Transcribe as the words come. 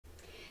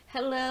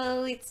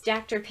Hello, it's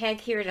Dr.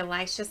 Peg here at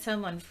Elisha's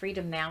home on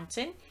Freedom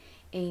Mountain,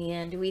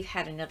 and we've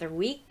had another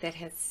week that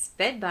has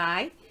sped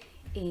by,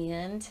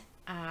 and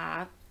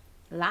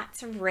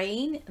lots of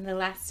rain in the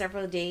last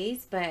several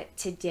days, but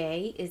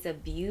today is a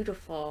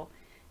beautiful,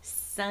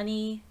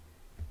 sunny,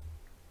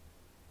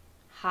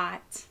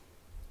 hot,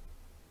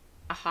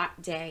 a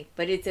hot day,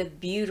 but it's a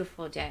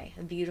beautiful day,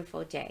 a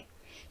beautiful day.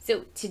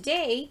 So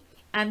today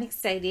I'm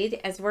excited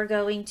as we're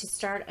going to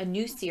start a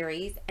new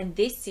series, and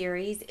this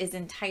series is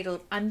entitled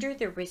Under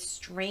the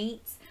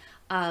Restraints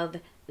of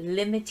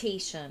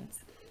Limitations.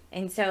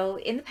 And so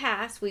in the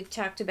past, we've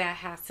talked about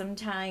how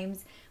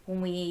sometimes when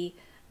we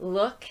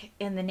look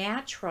in the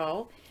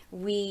natural,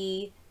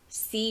 we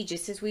see,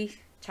 just as we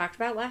talked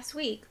about last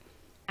week,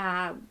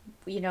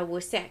 we'll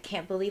say, I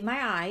can't believe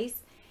my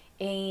eyes.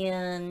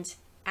 And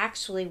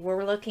actually,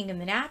 we're looking in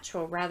the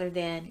natural rather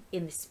than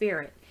in the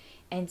spirit.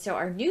 And so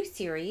our new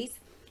series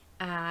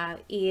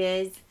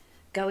is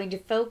going to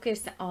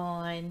focus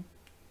on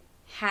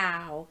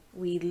how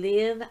we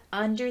live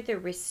under the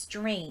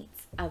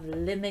restraints of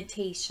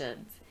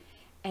limitations.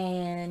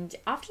 And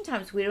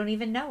oftentimes we don't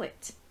even know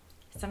it.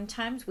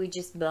 Sometimes we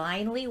just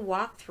blindly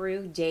walk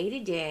through day to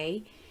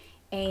day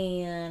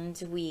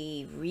and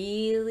we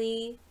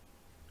really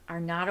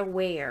are not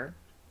aware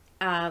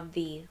of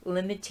the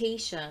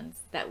limitations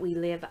that we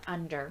live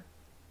under.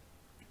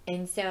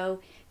 And so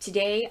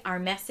today our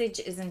message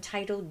is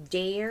entitled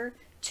Dare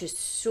to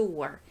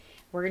Soar.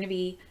 We're going to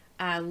be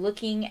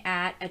looking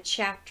at a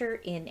chapter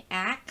in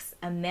Acts,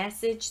 a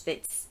message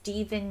that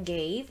Stephen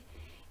gave,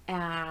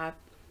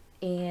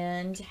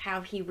 and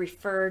how he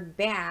referred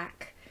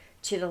back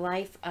to the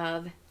life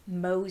of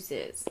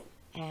Moses.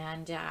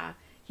 And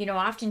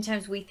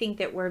oftentimes we think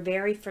that we're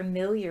very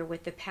familiar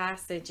with the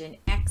passage in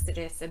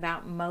Exodus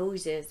about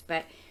Moses,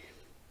 but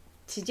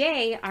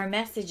today our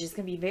message is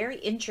going to be very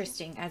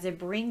interesting as it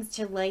brings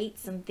to light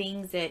some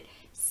things that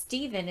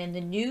Stephen in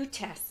the New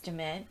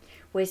Testament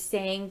was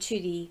saying to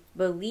the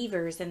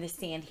believers in the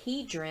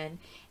Sanhedrin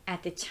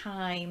at the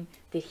time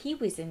that he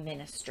was in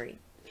ministry.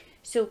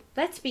 So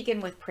let's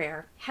begin with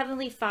prayer.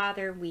 Heavenly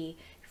Father, we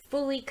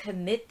fully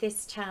commit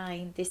this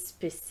time, this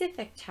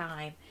specific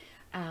time,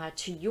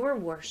 to your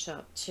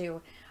worship,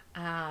 to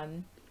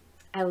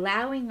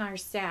allowing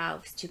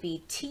ourselves to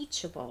be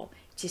teachable,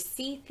 to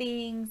see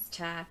things,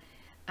 to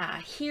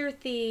hear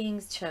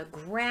things, to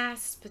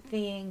grasp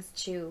things,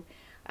 to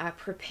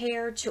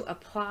prepare to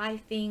apply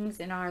things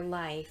in our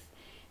life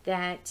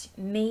that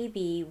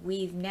maybe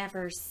we've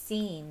never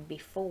seen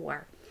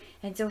before.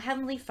 And so,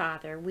 Heavenly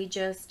Father, we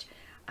just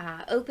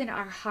open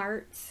our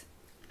hearts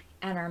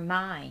and our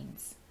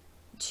minds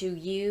to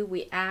you.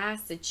 We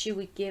ask that you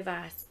would give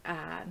us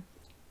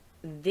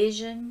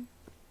vision,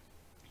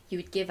 you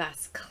would give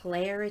us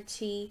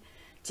clarity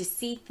to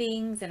see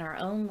things in our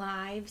own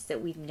lives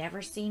that we've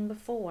never seen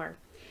before.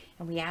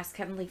 And we ask,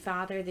 Heavenly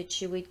Father, that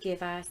you would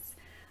give us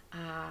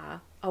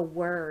a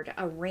word,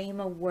 a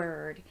rhema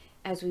word,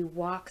 as we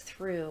walk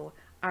through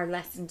our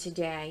lesson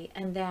today,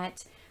 and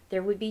that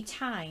there would be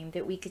time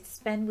that we could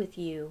spend with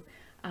you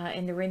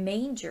in the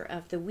remainder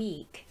of the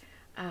week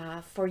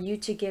for you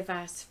to give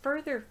us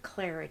further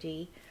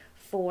clarity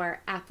for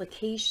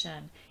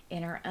application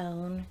in our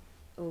own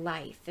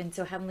life. And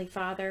so, Heavenly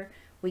Father,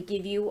 we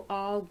give you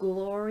all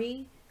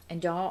glory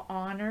and all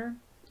honor,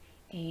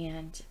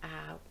 and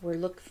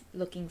we're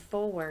looking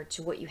forward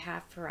to what you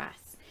have for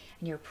us.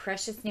 In your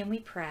precious name we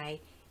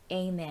pray,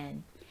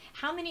 amen.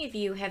 How many of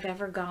you have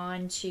ever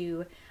gone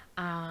to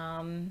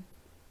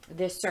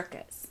the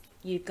circus?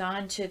 You've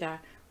gone to the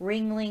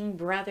Ringling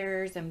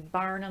Brothers and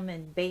Barnum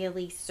and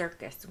Bailey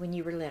circus when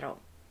you were little?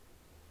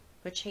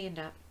 Put your hand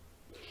up.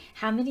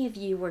 How many of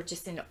you were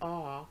just in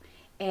awe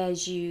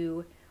as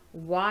you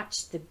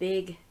watched the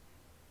big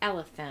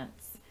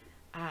elephants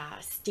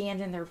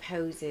stand in their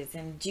poses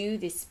and do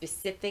the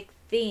specific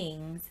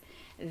things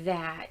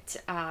that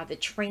the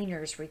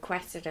trainers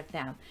requested of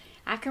them?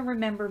 I can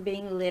remember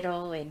being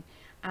little and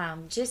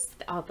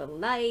just all the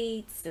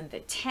lights and the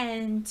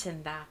tent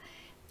and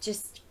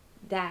just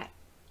that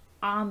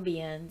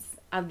ambience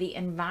of the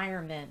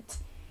environment,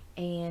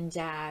 and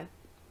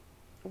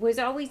was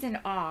always in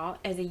awe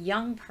as a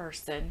young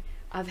person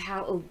of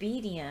how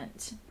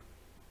obedient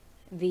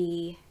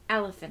the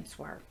elephants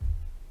were.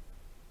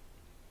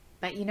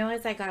 But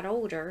as I got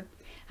older,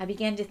 I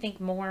began to think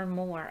more and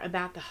more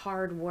about the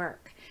hard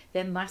work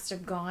that must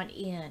have gone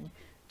in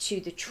to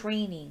the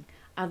training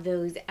of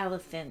those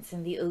elephants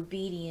and the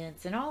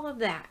obedience and all of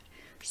that.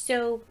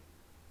 So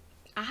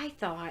I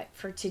thought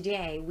for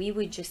today we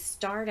would just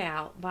start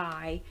out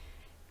by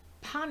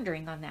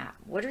pondering on that.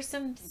 What are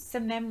some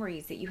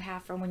memories that you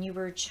have from when you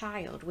were a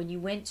child, when you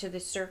went to the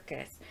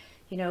circus?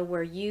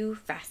 Were you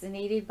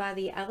fascinated by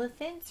the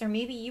elephants, or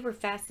maybe you were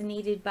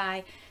fascinated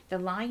by the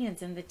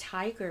lions and the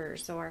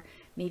tigers, or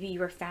maybe you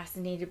were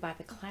fascinated by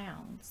the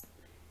clowns?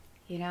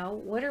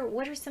 What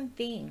are some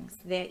things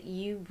that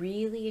you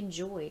really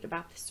enjoyed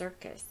about the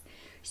circus?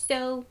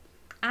 So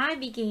I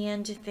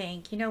began to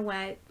think,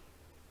 what?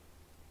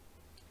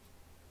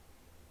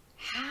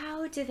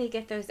 How do they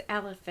get those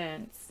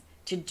elephants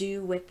to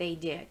do what they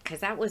did,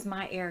 because that was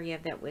my area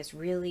that was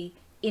really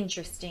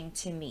interesting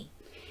to me.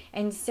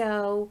 And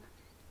so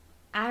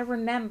I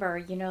remember,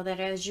 you know, that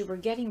as you were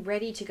getting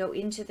ready to go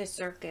into the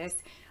circus,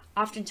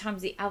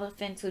 oftentimes the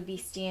elephants would be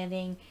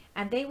standing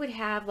and they would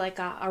have like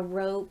a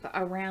rope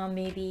around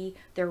maybe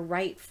their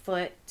right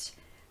front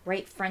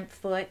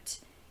foot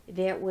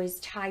that was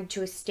tied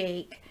to a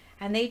stake.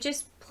 And they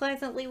just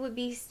pleasantly would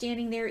be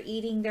standing there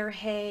eating their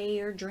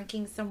hay or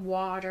drinking some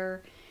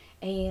water.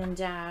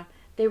 And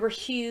they were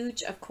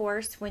huge, of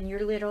course, when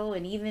you're little,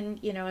 and even,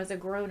 you know, as a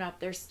grown up,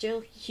 they're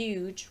still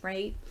huge,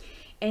 right?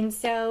 And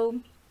so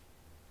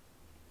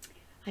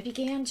I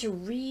began to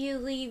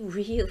really,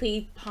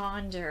 really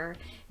ponder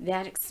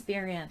that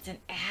experience and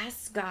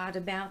ask God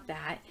about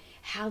that,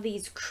 how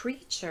these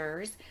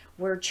creatures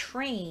were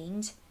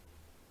trained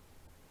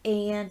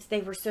and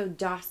they were so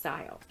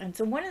docile. And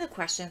so one of the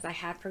questions I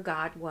had for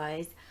God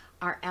was,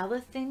 are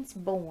elephants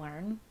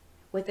born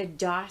with a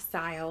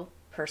docile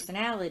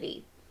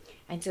personality?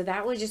 And so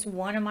that was just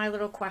one of my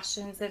little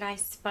questions that I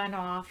spun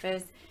off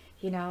as,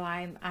 you know,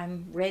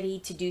 I'm ready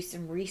to do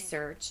some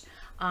research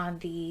on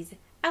these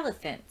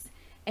elephants.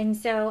 And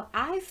so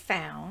I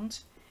found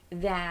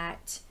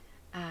that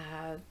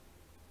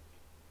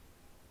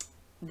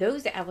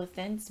those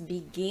elephants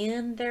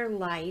begin their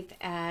life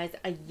as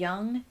a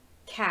young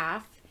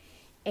calf,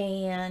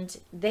 and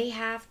they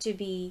have to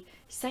be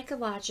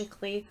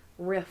psychologically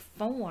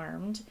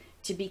reformed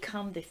to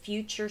become the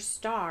future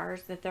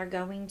stars that they're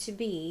going to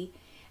be.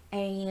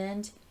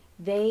 And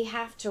they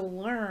have to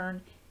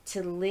learn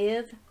to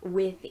live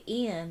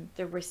within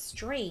the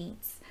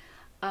restraints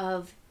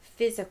of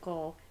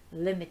physical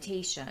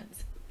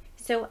limitations.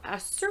 So a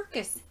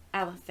circus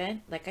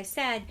elephant, like I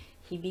said,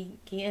 he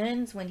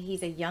begins when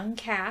he's a young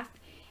calf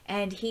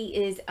and he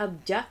is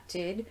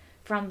abducted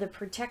from the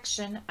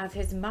protection of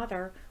his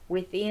mother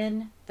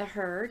within the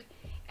herd.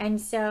 And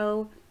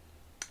so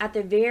at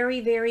the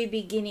very, very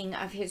beginning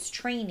of his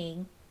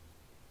training,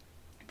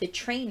 the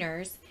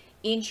trainers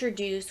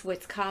introduce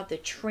what's called the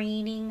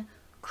training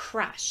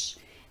crush.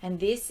 And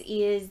this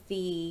is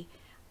the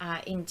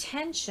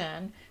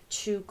intention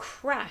to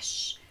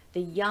crush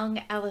the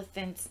young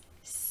elephant's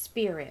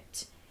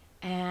spirit.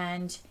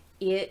 And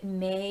it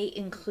may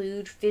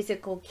include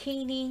physical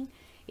caning,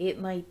 it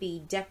might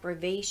be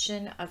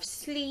deprivation of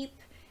sleep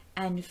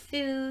and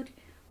food,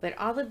 but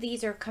all of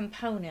these are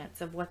components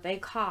of what they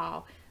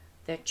call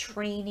the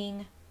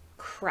training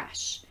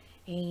crush.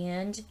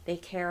 And they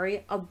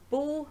carry a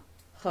bull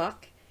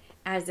hook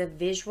as a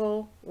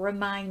visual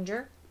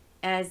reminder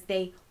as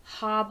they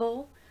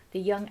hobble the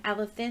young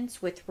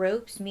elephants with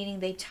ropes, meaning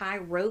they tie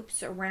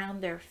ropes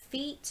around their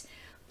feet,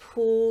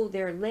 pull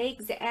their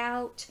legs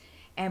out,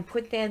 and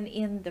put them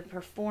in the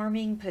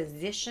performing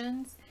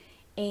positions.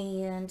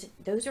 And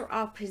those are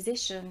all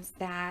positions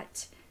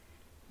that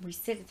we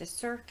sit at the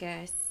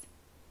circus,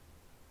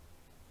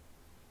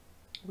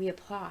 we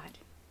applaud.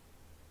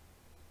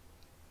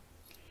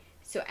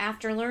 So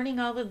after learning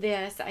all of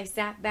this, I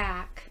sat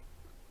back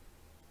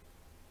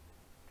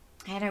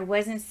and I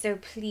wasn't so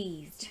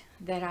pleased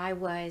that I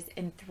was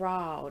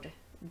enthralled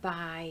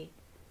by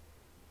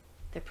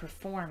the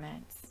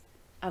performance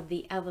of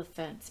the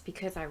elephants,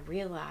 because I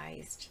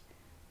realized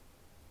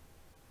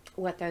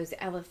what those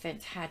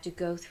elephants had to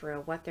go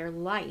through, what their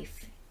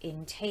life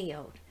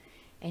entailed.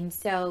 And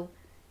so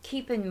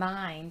keep in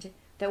mind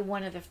that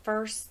one of the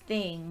first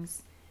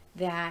things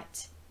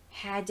that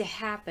had to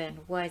happen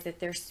was that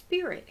their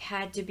spirit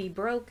had to be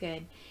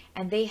broken,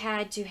 and they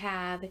had to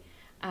have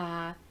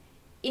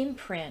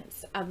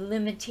imprints of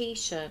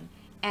limitation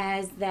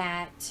as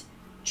that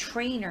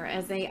trainer,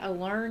 as they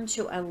learn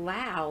to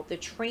allow the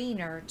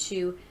trainer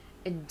to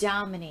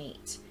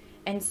dominate.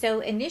 And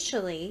so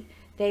initially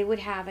they would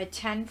have a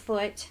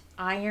 10-foot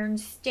iron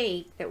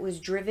stake that was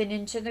driven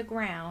into the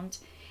ground,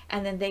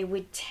 and then they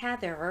would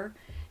tether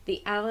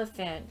the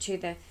elephant to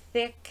the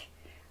thick,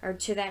 or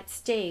to that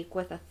stake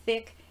with a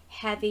thick,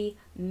 heavy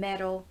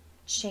metal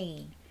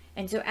chain.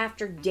 And so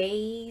after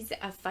days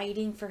of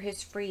fighting for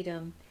his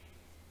freedom,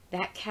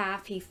 that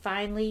calf, he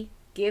finally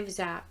gives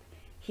up.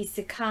 He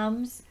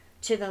succumbs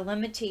to the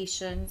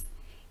limitations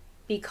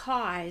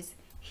because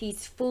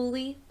he's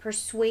fully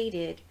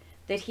persuaded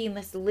that he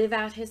must live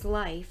out his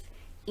life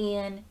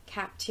in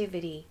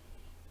captivity.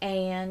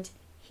 And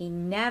he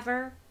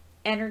never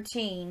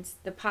entertains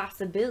the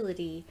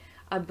possibility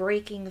of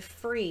breaking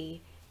free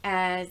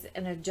as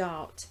an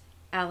adult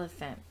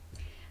elephant.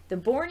 The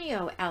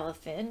Borneo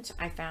elephant,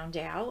 I found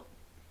out,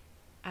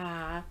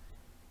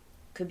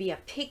 could be a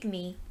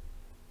pygmy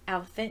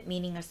elephant,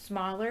 meaning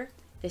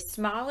the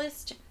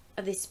smallest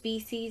of the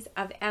species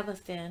of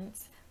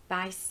elephants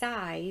by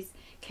size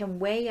can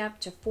weigh up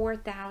to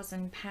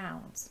 4,000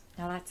 pounds.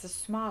 Now that's the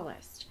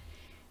smallest.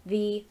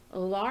 The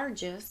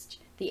largest,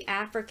 the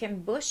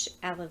African bush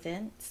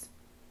elephants,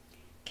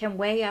 can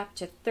weigh up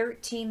to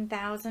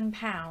 13,000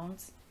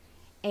 pounds,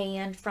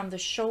 and from the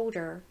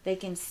shoulder they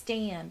can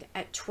stand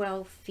at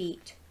 12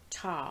 feet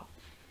tall.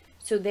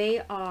 So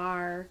they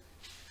are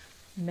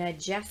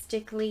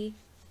majestically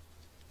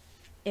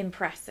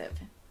impressive.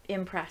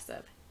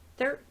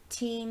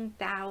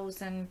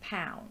 13,000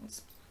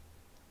 pounds.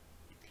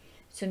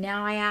 So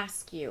now I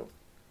ask you,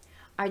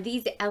 are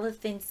these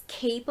elephants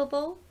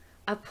capable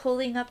of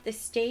pulling up the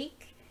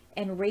stake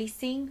and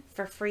racing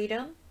for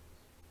freedom?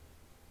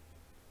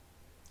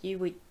 You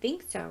would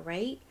think so,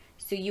 right?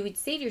 So you would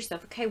say to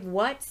yourself, okay,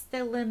 what's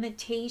the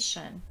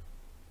limitation?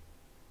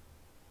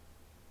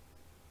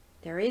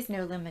 There is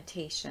no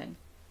limitation.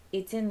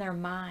 It's in their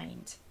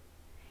mind.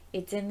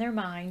 It's in their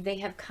mind. They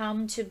have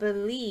come to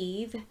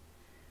believe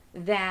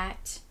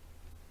that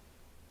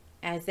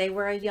as they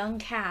were a young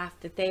calf,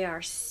 that they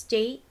are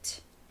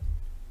staked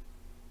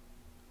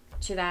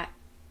to that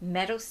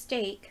metal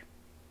stake,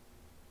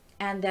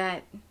 and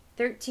that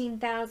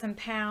 13,000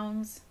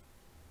 pounds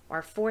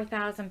or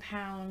 4,000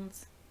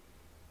 pounds,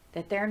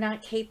 that they're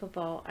not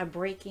capable of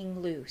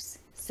breaking loose.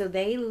 So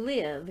they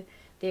live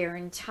their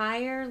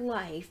entire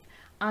life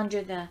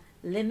under the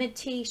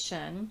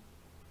limitation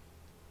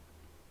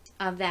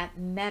of that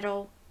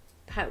metal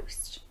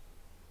post.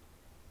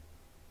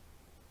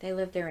 They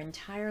live their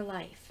entire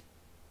life.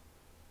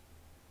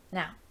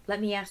 Now, let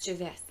me ask you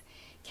this.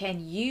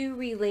 Can you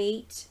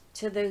relate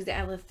to those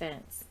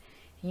elephants?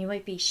 And you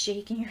might be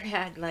shaking your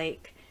head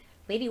like,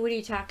 lady, what are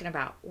you talking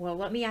about? Well,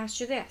 let me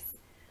ask you this.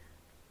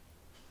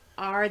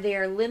 Are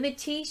there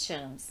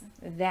limitations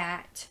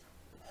that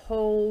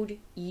hold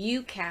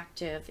you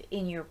captive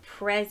in your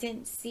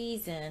present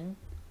season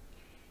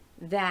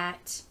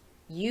that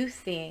you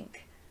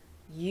think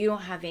you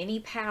don't have any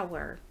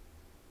power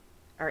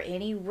or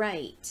any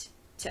right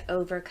to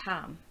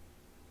overcome?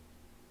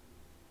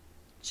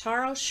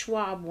 Charles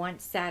Schwab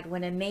once said,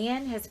 when a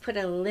man has put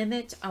a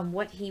limit on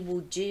what he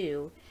will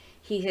do,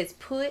 he has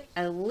put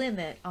a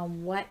limit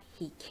on what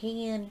he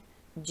can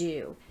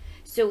do.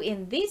 So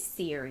in this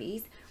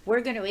series,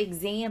 we're going to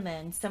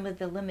examine some of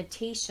the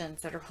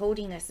limitations that are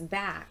holding us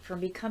back from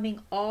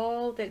becoming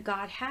all that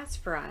God has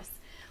for us.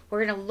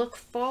 We're going to look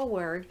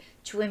forward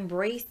to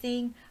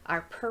embracing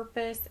our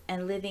purpose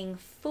and living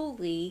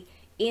fully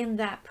in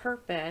that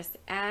purpose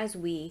as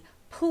we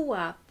pull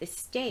up the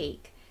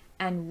stake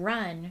and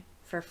run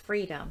for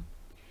freedom.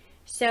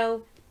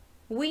 So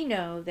we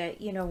know that,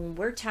 when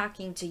we're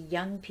talking to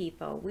young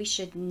people, we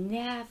should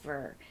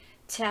never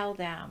tell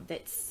them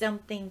that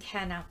something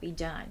cannot be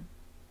done.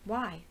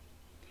 Why?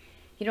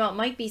 It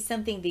might be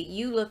something that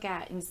you look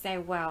at and say,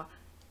 well,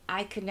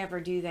 I could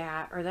never do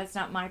that, or that's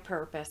not my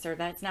purpose, or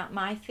that's not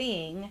my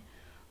thing.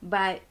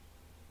 But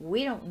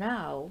we don't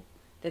know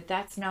that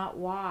that's not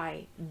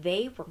why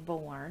they were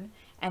born,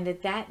 and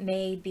that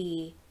may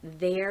be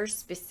their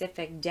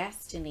specific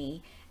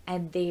destiny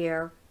and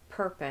their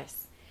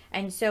purpose.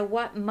 And so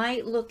what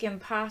might look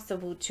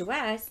impossible to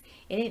us,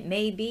 and it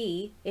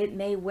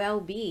may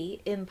well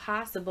be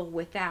impossible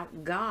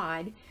without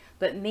God,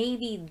 but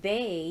maybe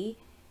they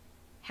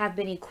have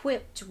been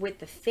equipped with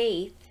the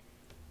faith.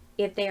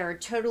 If they are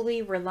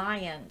totally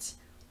reliant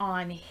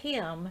on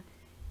Him,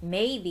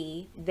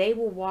 maybe they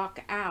will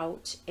walk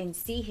out and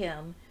see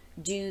Him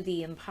do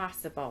the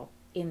impossible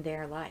in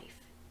their life.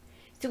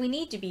 So we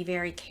need to be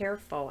very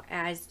careful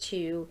as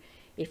to,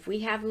 if we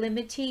have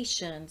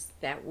limitations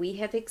that we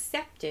have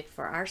accepted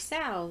for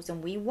ourselves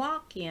and we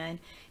walk in,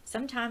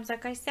 sometimes,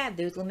 like I said,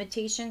 those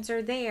limitations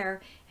are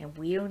there and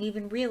we don't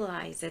even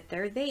realize that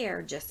they're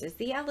there, just as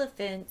the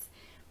elephants.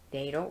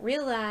 They don't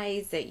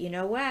realize that, you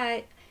know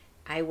what,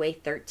 I weigh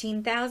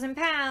 13,000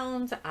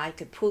 pounds, I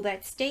could pull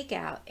that stake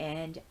out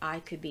and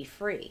I could be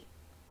free,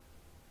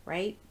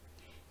 right?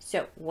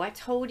 So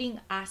what's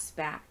holding us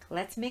back?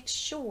 Let's make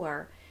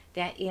sure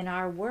that in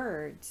our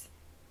words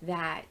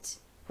that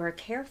we're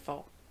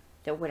careful,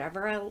 that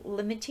whatever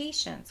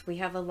limitations we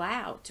have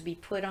allowed to be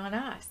put on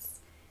us,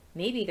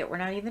 maybe that we're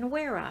not even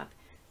aware of,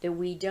 that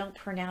we don't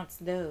pronounce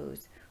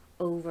those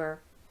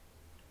over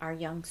our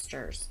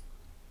youngsters.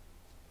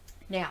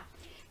 Now,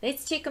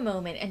 let's take a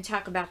moment and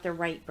talk about the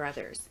Wright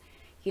brothers.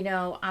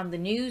 On the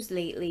news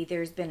lately,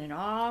 there's been an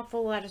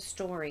awful lot of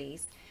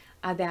stories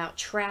about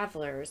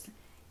travelers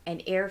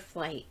and air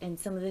flight and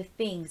some of the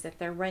things that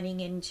they're running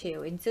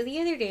into. And so the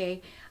other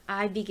day,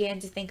 I began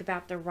to think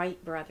about the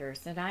Wright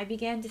brothers, and I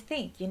began to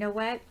think, you know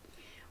what?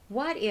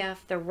 What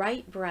if the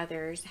Wright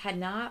brothers had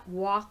not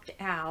walked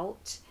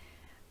out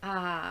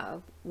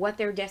what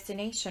their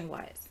destination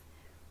was?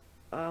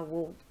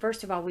 Well,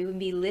 first of all, we would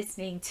be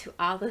listening to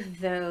all of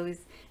those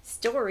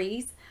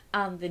stories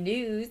on the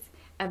news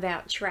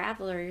about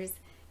travelers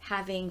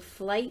having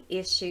flight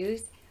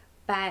issues.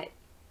 But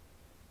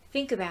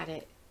think about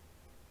it.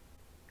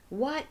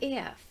 What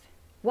if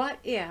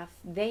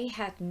they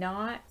had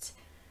not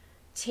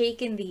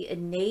taken the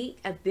innate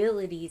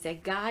abilities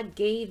that God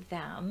gave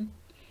them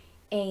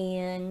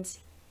and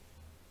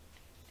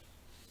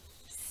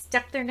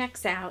stuck their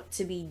necks out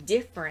to be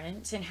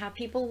different and have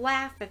people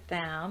laugh at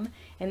them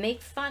and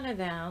make fun of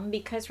them?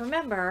 Because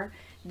remember,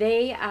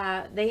 they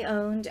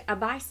owned a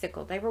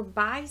bicycle. They were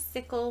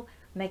bicycle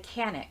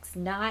mechanics,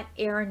 not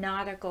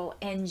aeronautical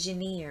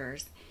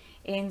engineers.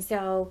 And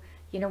so,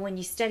 when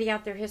you study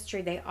out their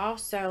history, they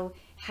also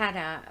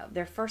had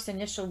their first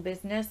initial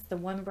business. The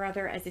one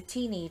brother, as a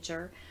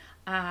teenager,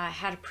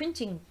 had a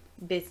printing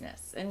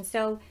business. And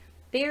so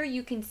there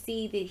you can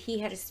see that he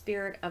had a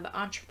spirit of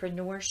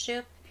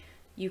entrepreneurship.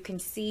 You can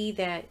see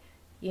that,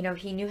 you know,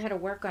 he knew how to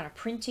work on a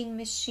printing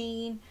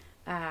machine.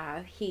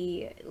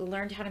 He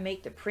learned how to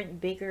make the print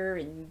bigger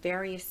in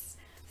various,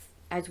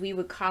 as we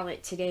would call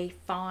it today,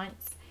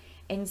 fonts.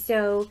 And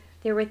so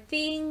there were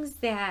things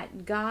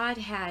that God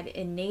had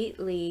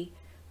innately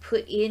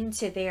put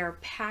into their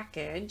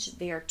package,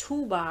 their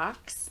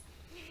toolbox.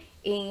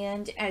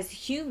 And as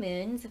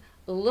humans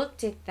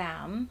looked at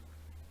them,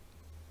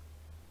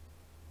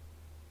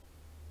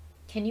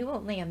 can you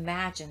only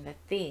imagine the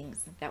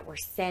things that were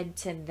said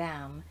to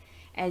them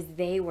as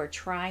they were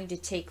trying to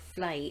take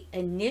flight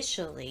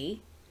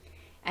initially,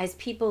 as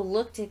people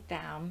looked at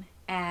them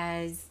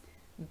as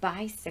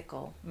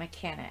bicycle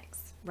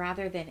mechanics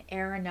rather than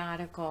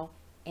aeronautical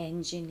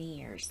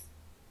engineers?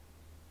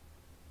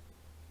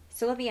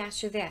 So let me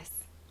ask you this.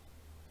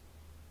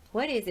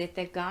 What is it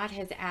that God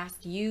has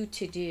asked you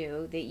to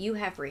do that you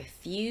have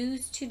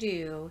refused to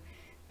do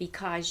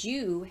because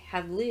you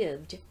have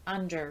lived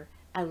under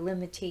a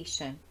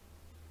limitation?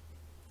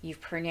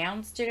 You've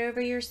pronounced it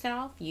over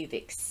yourself, you've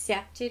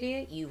accepted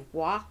it, you've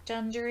walked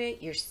under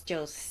it, you're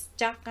still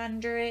stuck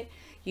under it,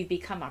 you've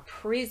become a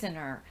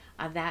prisoner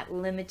of that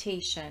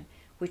limitation,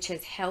 which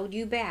has held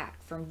you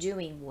back from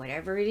doing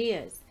whatever it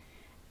is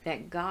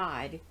that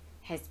God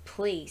has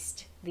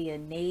placed the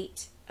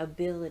innate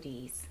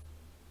abilities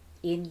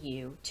in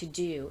you to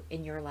do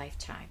in your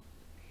lifetime.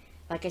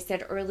 Like I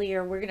said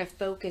earlier, we're going to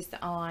focus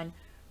on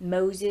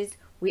Moses.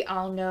 We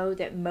all know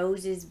that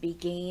Moses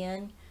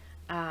began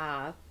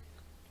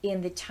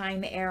in the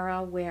time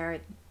era where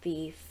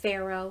the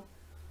Pharaoh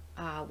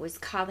was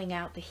calling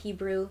out the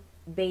Hebrew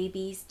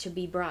babies to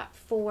be brought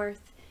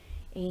forth,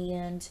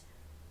 and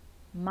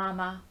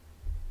Mama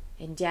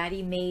and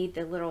Daddy made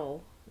the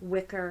little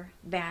wicker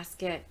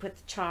basket, put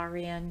the tar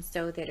in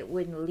so that it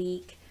wouldn't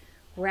leak,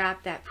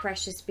 wrap that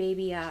precious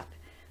baby up,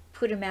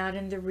 put him out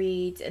in the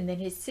reeds, and then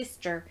his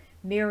sister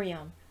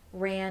Miriam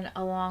ran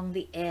along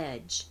the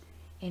edge.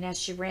 And as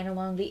she ran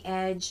along the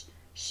edge,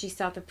 she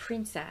saw the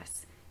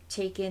princess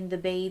take in the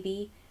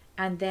baby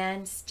and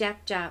then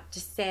stepped up to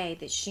say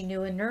that she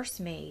knew a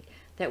nursemaid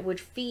that would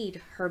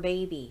feed her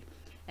baby.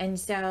 And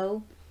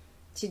so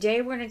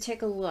today we're going to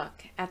take a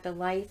look at the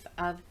life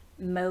of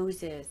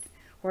Moses.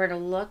 We're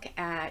going to look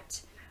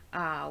at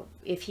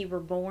if he were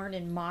born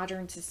in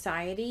modern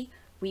society,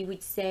 we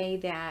would say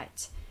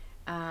that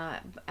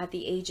at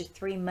the age of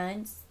 3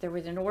 months, there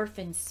was an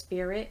orphan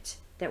spirit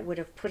that would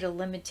have put a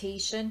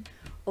limitation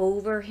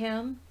over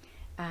him,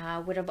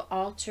 would have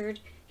altered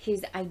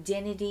his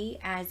identity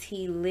as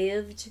he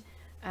lived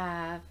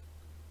as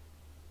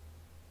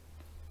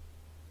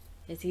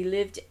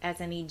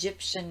an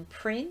Egyptian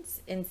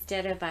prince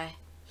instead of a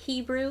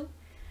Hebrew.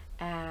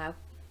 We're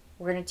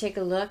going to take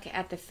a look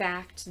at the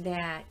fact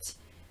that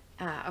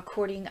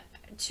according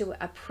to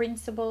a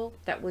principle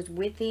that was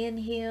within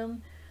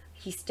him,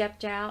 he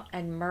stepped out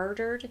and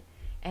murdered,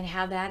 and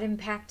how that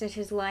impacted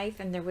his life,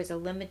 and there was a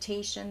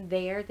limitation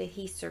there that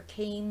he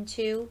succumbed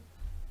to.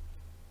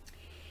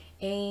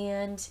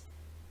 And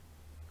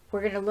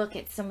we're going to look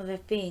at some of the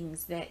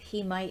things that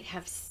he might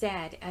have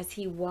said as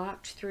he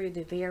walked through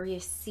the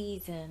various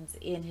seasons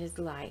in his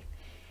life.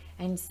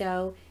 And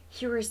so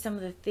here are some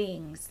of the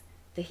things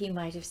that he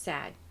might have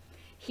said.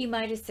 He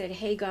might have said,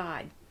 "Hey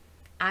God,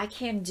 I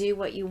can do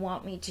what you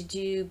want me to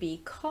do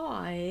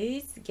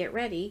because," get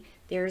ready,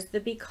 there's the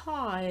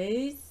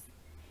because,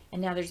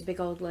 and now there's a big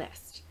old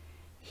list.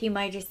 He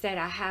might have said,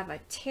 "I have a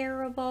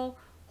terrible,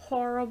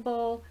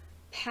 horrible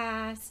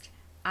past.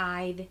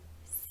 I've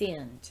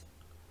sinned.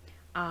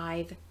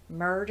 I've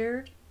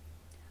murdered.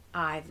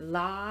 I've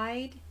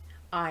lied.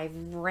 I've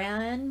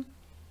run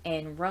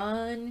and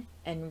run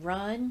and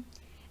run.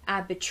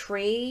 I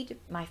betrayed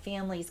my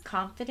family's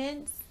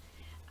confidence.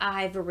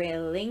 I've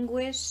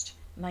relinquished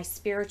my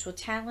spiritual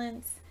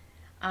talents.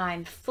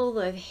 I'm full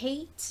of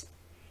hate,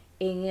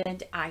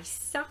 and I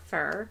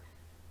suffer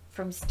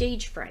from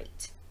stage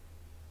fright."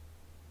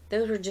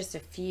 Those are just a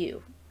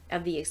few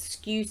of the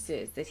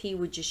excuses that he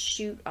would just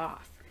shoot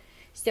off.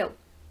 So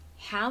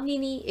how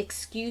many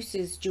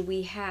excuses do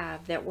we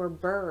have that were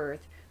birthed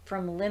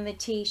from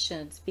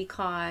limitations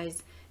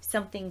because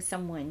something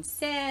someone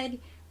said,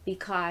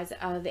 because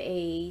of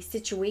a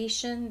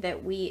situation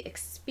that we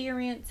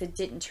experienced that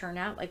didn't turn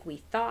out like we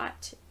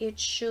thought it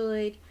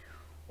should?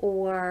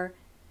 Or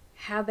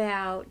how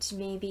about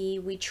maybe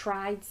we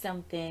tried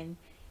something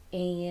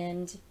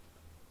and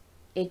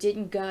it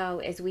didn't go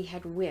as we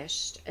had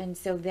wished, and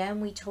so then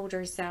we told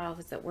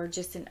ourselves that we're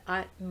just an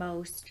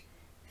utmost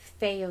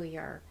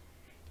failure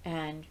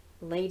and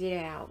laid it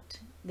out,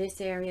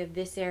 this area,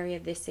 this area,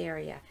 this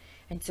area.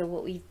 And so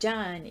what we've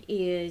done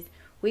is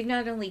we've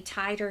not only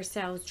tied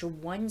ourselves to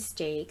one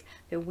stake,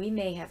 but we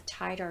may have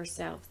tied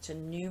ourselves to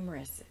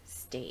numerous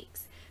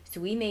stakes. So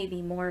we may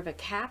be more of a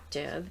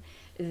captive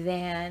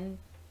than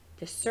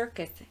the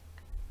circus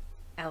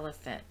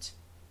elephant.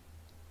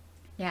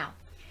 Now,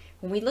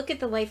 when we look at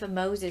the life of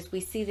Moses,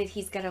 we see that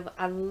he's got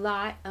a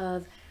lot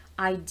of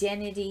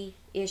identity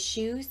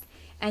issues,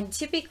 and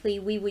typically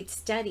we would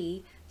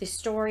study the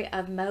story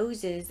of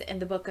Moses in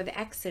the book of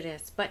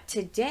Exodus. But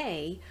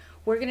today,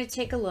 we're going to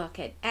take a look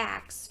at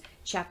Acts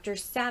chapter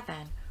 7.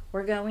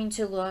 We're going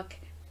to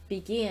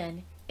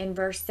begin in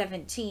verse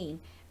 17,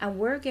 and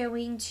we're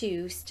going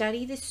to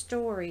study the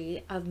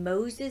story of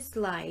Moses'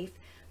 life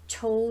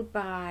told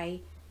by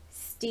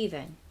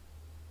Stephen.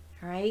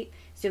 All right,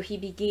 so he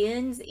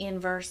begins in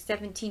verse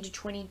 17 to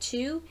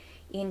 22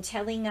 in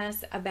telling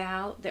us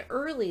about the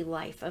early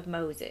life of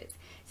Moses. It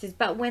says,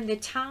 "But when the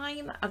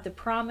time of the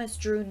promise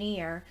drew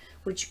near,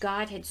 which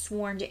God had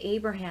sworn to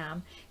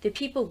Abraham, the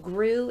people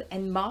grew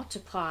and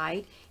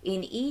multiplied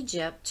in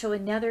Egypt till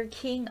another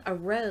king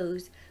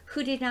arose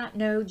who did not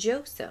know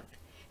Joseph.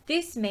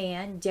 This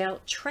man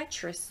dealt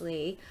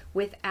treacherously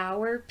with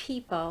our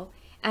people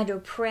and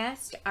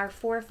oppressed our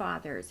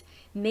forefathers,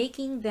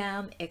 making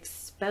them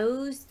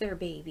expose their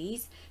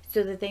babies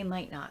so that they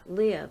might not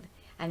live.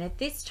 And at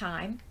this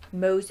time,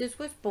 Moses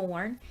was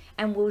born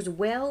and was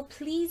well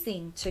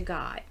pleasing to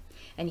God.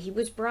 And he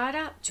was brought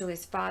up to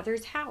his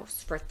father's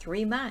house for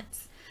 3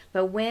 months.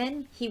 But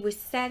when he was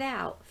set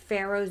out,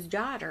 Pharaoh's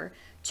daughter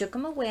took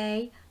him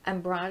away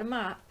and brought him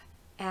up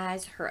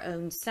as her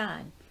own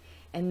son.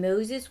 And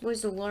Moses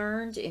was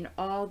learned in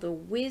all the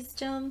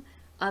wisdom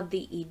of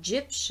the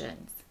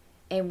Egyptians,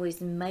 and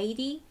was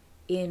mighty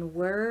in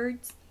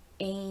words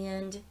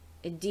and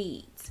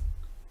deeds."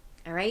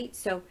 All right,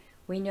 so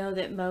we know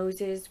that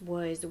Moses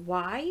was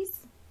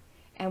wise,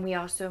 and we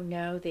also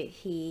know that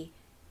he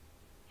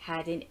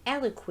had an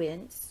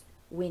eloquence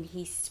when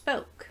he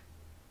spoke,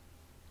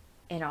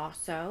 and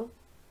also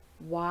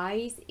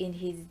wise in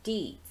his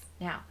deeds.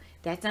 Now,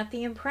 that's not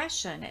the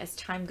impression as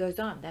time goes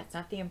on. That's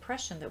not the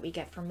impression that we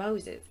get from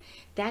Moses.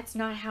 That's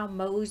not how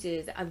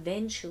Moses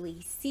eventually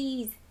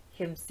sees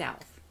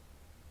himself.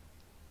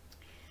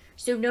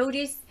 So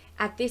notice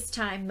at this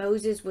time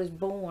Moses was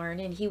born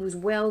and he was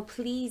well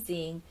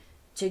pleasing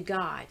to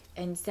God.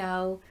 And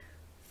so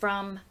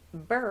from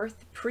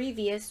birth,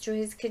 previous to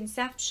his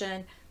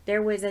conception,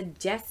 there was a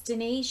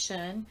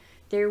destination,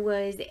 there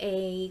was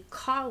a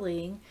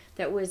calling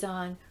that was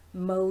on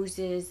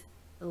Moses'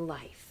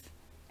 life.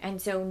 And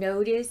so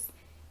notice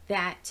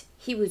that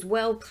he was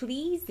well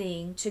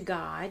pleasing to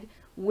God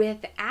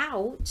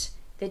without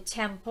the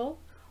temple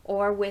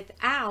or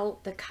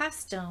without the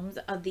customs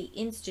of the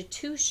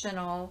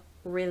institutional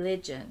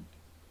religion.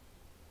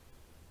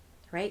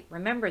 Right?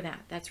 Remember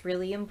that. That's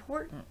really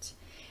important.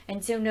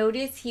 And so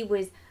notice he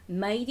was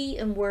mighty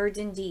in words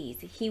and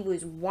deeds. He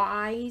was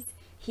wise.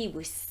 He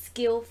was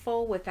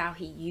skillful with how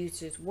he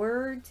used his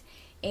words.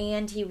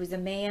 And he was a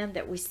man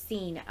that was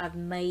seen of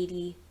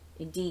mighty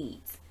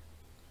deeds.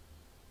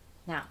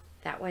 Now,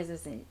 that was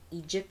as an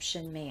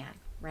Egyptian man,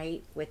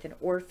 right? With an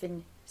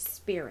orphan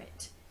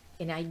spirit,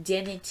 an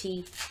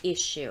identity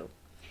issue.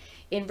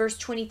 In verse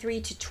 23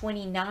 to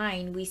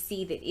 29, we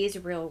see that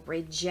Israel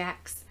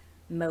rejects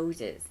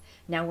Moses.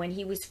 Now, when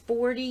he was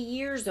 40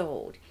 years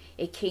old,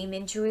 it came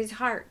into his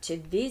heart to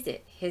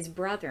visit his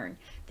brethren,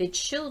 the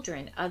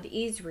children of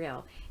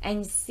Israel,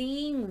 and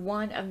seeing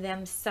one of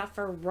them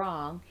suffer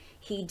wrong,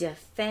 he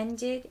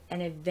defended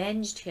and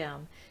avenged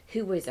him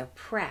who was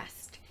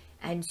oppressed,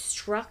 and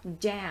struck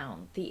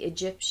down the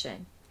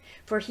Egyptian.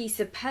 For he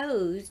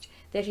supposed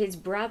that his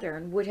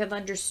brethren would have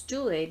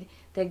understood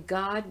that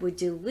God would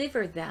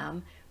deliver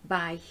them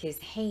by his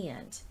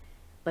hand.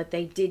 But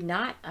they did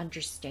not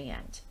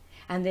understand.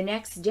 And the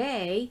next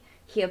day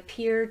he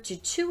appeared to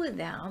 2 of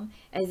them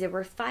as they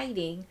were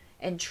fighting,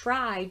 and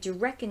tried to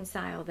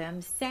reconcile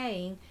them,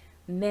 saying,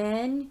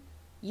 "Men,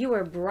 you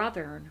are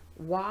brethren.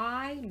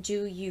 Why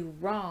do you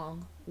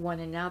wrong one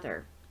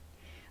another?"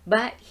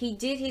 But he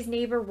did his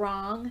neighbor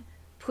wrong,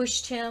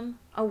 pushed him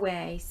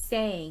away,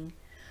 saying,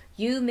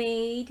 Who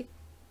made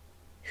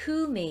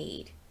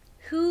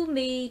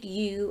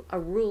you a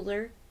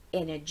ruler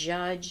and a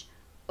judge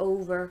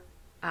over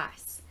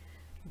us?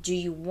 Do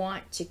you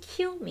want to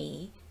kill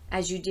me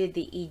as you did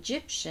the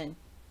Egyptian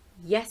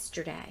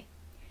yesterday?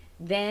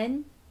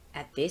 Then,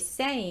 at this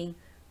saying,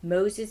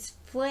 Moses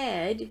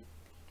fled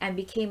and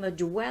became a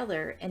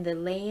dweller in the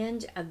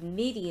land of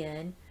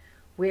Midian,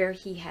 where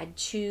he had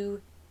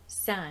 2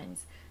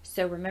 sons.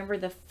 So remember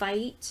the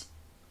fight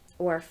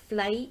or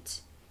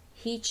flight,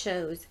 he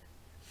chose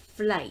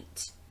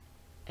flight.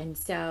 And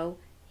so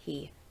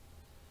he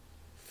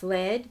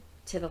fled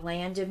to the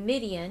land of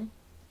Midian,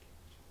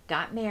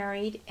 got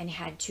married, and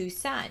had 2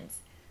 sons.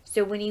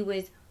 So when he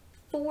was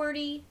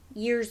 40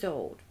 years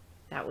old,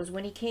 that was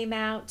when he came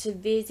out to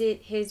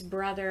visit his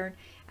brother,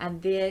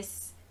 and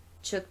this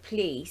took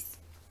place.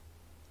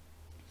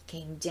 He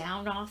came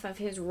down off of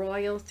his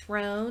royal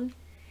throne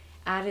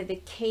out of the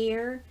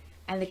care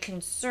and the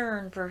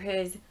concern for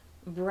his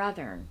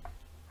brethren,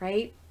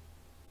 right?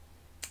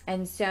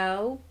 And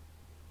so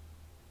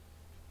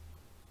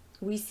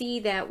we see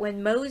that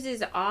when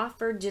Moses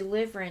offered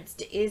deliverance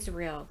to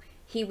Israel,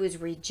 he was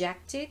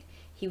rejected.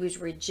 He was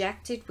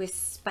rejected with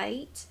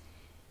spite.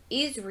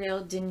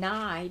 Israel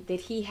denied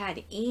that he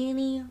had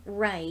any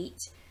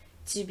right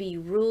to be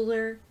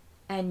ruler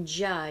and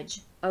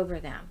judge over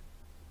them.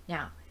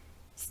 Now,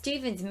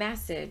 Stephen's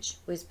message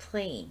was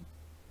plain.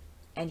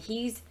 and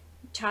he's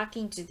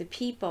talking to the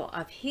people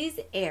of his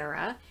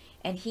era,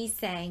 and he's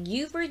saying,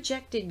 you've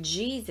rejected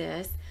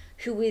Jesus,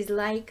 who is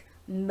like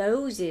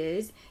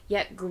Moses,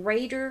 yet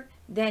greater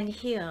than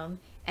him,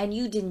 and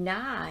you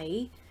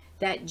deny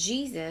that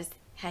Jesus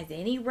has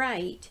any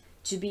right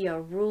to be a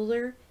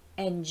ruler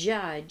and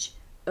judge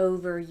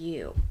over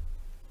you.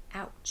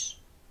 Ouch.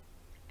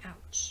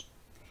 Ouch.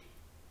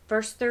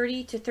 Verse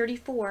 30 to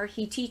 34,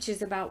 he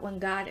teaches about when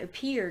God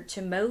appeared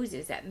to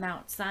Moses at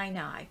Mount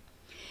Sinai.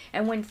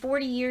 And when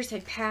 40 years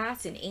had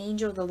passed, an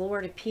angel of the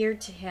Lord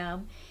appeared to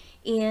him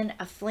in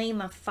a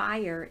flame of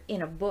fire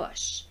in a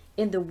bush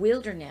in the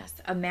wilderness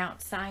of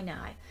Mount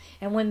Sinai.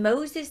 And when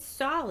Moses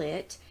saw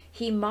it,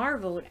 he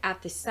marveled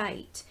at the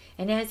sight.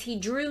 And as he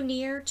drew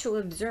near to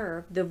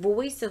observe, the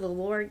voice of the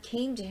Lord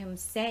came to him,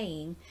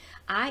 saying,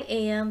 I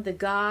am the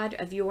God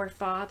of your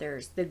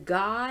fathers, the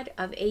God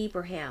of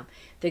Abraham,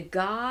 the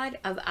God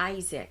of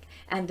Isaac,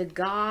 and the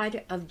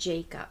God of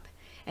Jacob.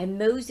 And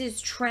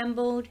Moses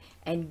trembled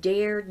and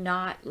dared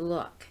not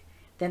look.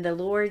 Then the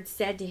Lord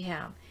said to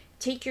him,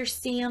 take your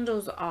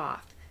sandals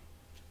off,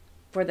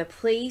 for the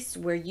place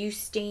where you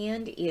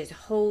stand is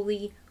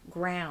holy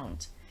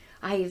ground.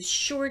 I have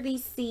surely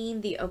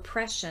seen the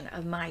oppression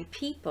of my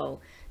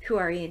people who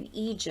are in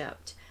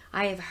Egypt.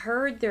 I have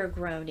heard their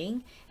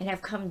groaning and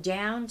have come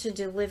down to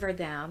deliver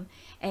them.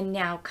 And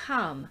now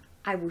come,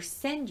 I will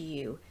send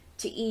you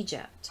to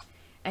Egypt.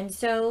 And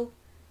so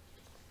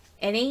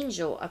an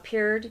angel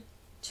appeared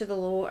to the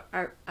Lord,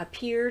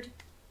 appeared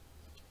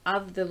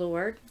of the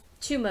Lord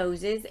to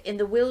Moses in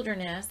the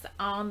wilderness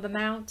on the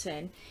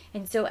mountain.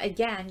 And so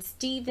again,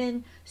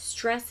 Stephen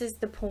stresses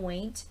the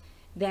point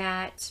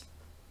that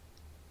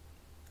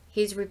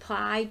his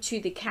reply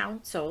to the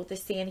council, the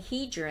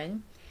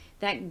Sanhedrin,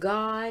 that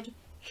God,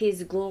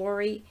 his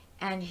glory,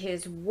 and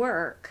his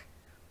work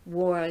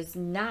was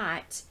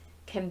not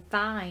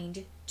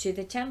confined to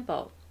the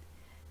temple.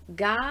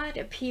 God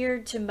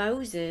appeared to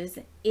Moses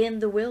in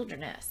the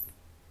wilderness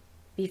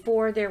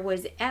before there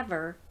was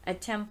ever a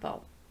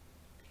temple.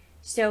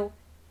 So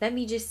let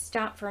me just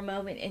stop for a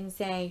moment and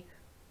say,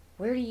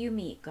 where do you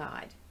meet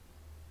God?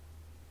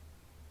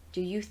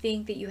 Do you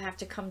think that you have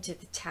to come to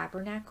the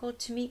tabernacle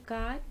to meet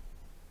God?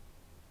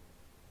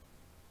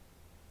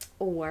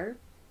 Or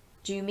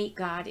do you meet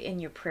God in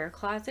your prayer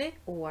closet?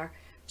 Or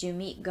do you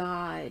meet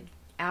God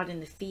out in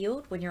the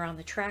field when you're on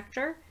the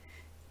tractor?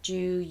 Do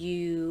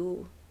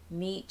you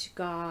meet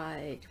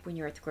God when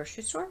you're at the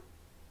grocery store?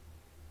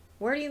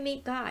 Where do you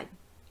meet God?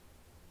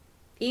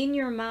 In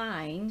your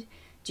mind,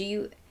 do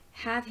you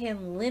have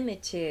him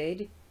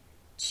limited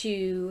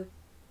to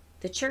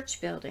the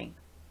church building,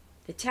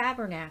 the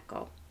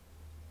tabernacle?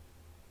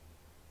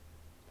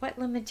 What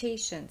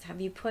limitations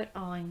have you put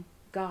on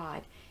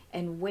God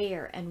and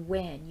where and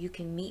when you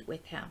can meet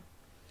with him?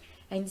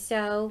 And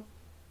so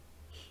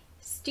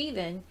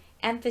Stephen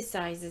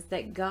emphasizes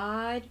that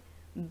God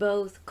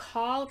both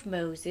called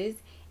Moses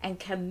and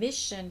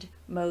commissioned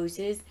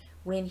Moses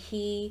when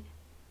he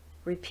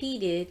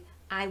repeated,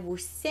 I will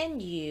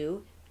send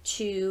you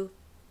to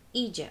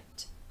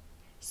Egypt.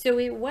 So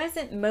it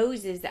wasn't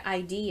Moses'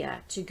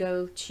 idea to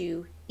go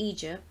to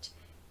Egypt.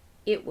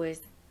 It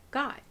was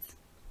God's.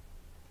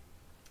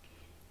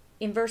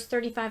 In verse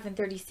 35 and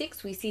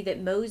 36, we see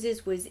that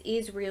Moses was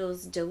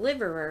Israel's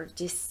deliverer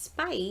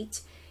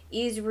despite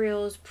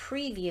Israel's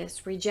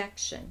previous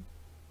rejection.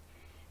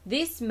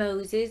 This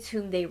Moses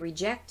whom they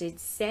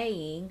rejected,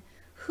 saying,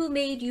 who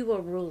made you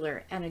a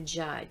ruler and a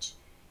judge?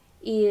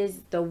 Is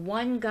the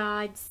one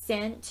God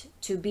sent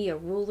to be a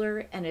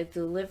ruler and a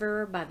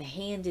deliverer by the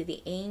hand of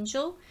the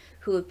angel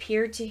who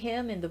appeared to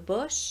him in the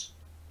bush?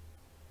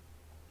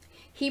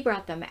 He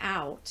brought them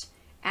out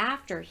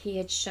after he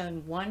had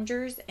shown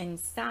wonders and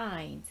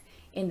signs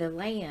in the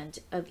land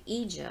of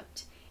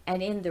Egypt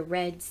and in the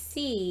Red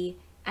Sea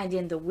and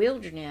in the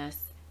wilderness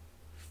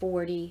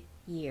 40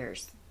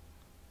 years.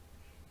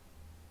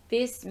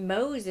 This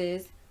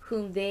Moses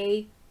whom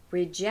they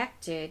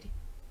rejected,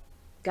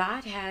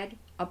 God had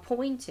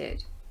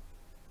appointed.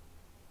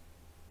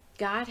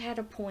 God had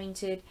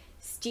appointed.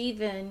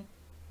 Stephen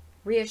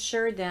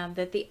reassured them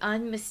that the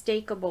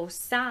unmistakable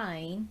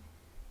sign,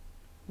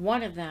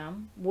 one of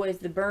them, was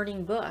the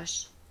burning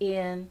bush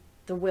in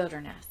the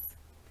wilderness.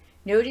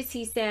 Notice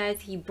he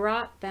says he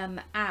brought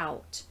them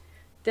out.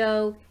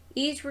 Though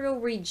Israel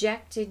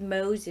rejected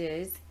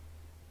Moses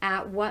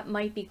at what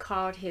might be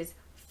called his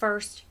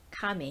first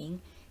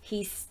coming,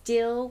 he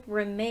still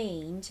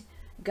remained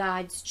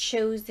God's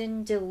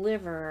chosen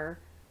deliverer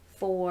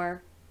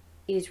for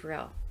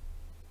Israel.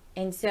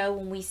 And so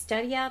when we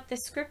study out the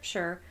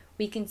scripture,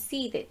 we can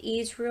see that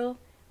Israel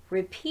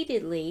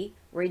repeatedly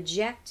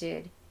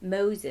rejected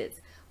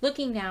Moses.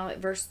 Looking now at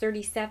verse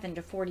 37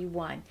 to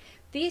 41.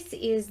 This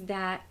is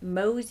that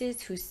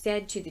Moses who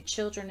said to the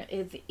children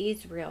of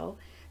Israel,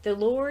 the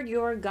Lord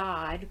your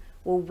God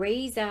will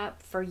raise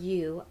up for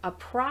you a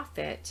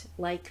prophet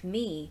like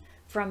me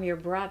from your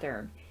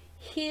brethren.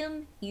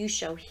 Him you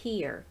shall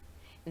hear.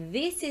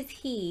 This is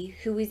he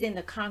who is in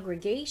the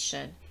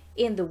congregation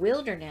in the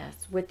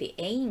wilderness with the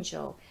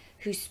angel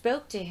who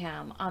spoke to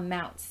him on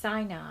Mount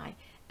Sinai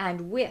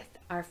and with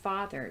our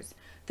fathers,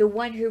 the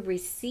one who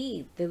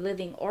received the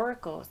living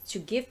oracles to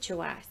give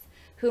to us,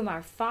 whom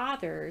our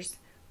fathers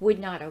would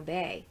not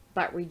obey,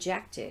 but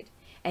rejected.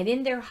 And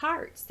in their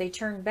hearts they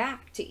turned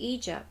back to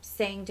Egypt,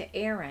 saying to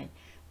Aaron,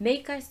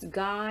 make us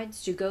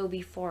gods to go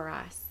before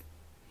us.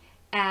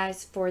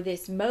 As for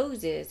this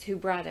Moses who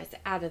brought us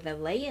out of the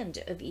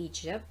land of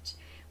Egypt,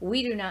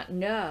 we do not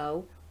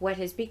know what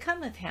has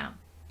become of him.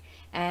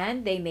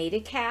 And they made a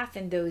calf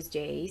in those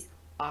days,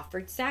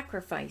 offered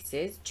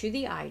sacrifices to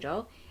the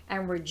idol,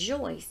 and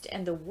rejoiced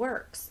in the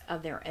works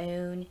of their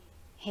own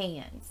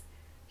hands.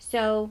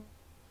 So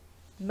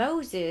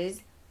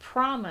Moses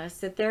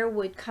promised that there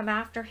would come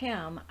after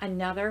him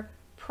another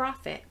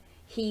prophet.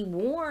 He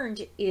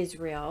warned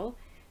Israel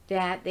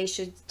that they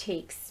should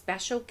take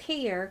special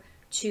care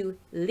to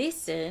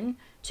listen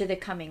to the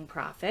coming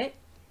prophet.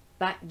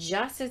 But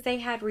just as they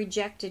had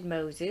rejected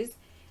Moses,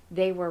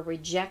 they were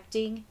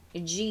rejecting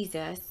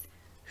Jesus,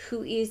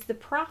 who is the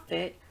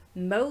prophet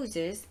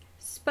Moses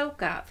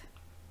spoke of.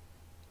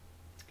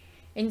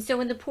 And so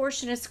in the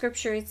portion of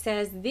scripture it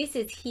says, this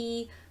is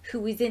he who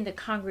was in the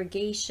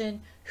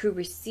congregation who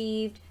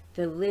received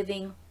the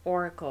living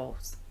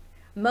oracles.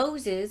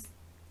 Moses,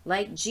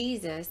 like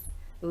Jesus,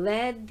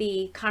 led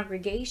the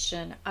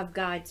congregation of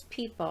God's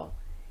people,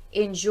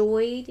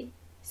 enjoyed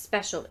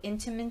special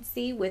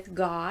intimacy with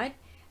God,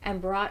 and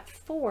brought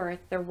forth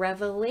the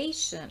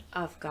revelation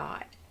of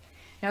God.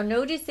 Now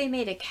notice they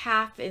made a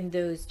calf in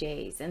those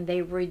days, and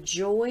they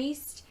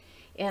rejoiced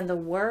in the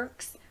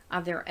works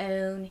of their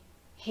own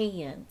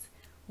hands.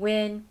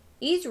 When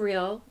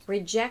Israel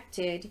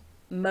rejected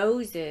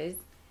Moses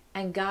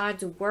and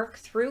God's work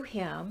through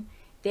him,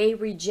 they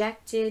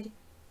rejected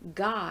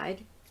God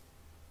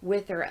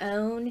with their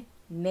own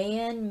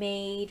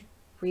man-made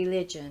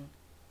religion.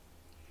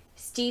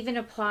 Stephen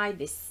applied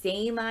the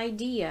same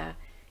idea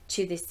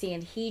to the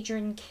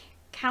Sanhedrin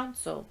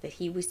council that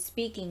he was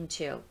speaking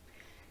to.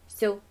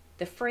 So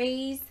the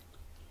phrase,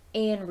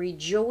 and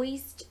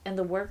rejoiced in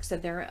the works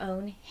of their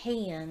own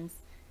hands,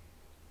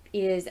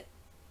 is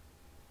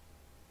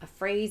a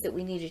phrase that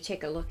we need to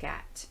take a look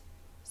at.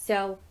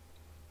 So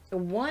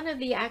one of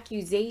the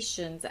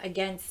accusations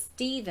against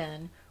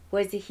Stephen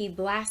was that he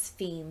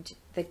blasphemed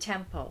the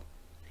temple.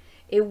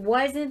 It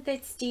wasn't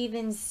that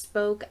Stephen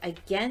spoke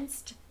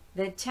against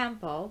the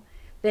temple,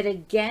 but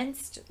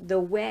against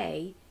the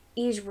way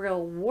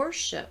Israel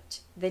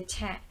worshipped the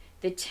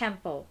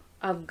temple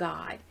of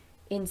God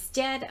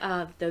instead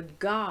of the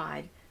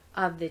God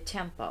of the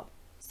temple.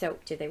 So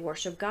did they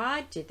worship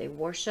God? Did they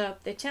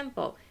worship the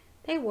temple?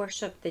 They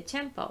worshiped the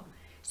temple.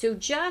 So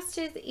just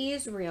as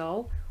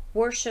Israel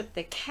worshiped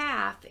the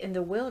calf in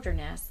the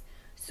wilderness,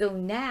 so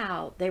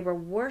now they were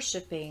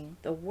worshiping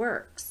the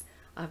works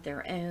of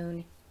their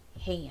own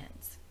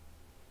hands.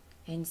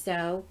 And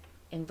so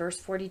in verse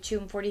 42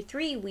 and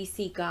 43, we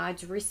see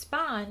God's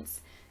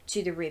response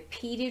to the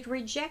repeated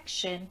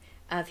rejection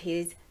of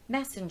his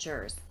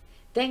messengers.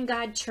 Then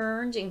God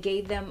turned and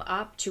gave them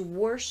up to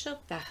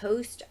worship the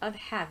host of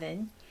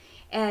heaven,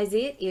 as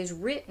it is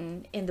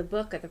written in the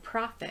book of the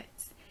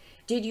prophets.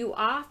 Did you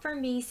offer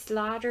me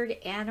slaughtered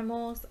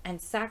animals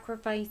and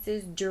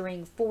sacrifices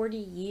during 40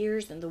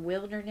 years in the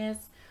wilderness,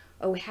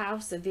 O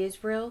house of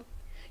Israel?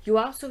 You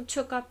also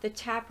took up the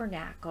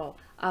tabernacle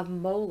of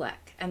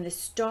Molech and the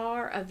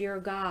star of your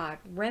god,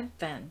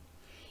 Remphan,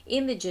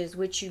 images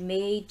which you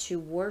made to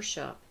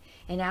worship,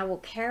 and I will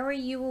carry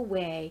you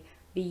away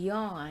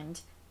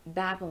beyond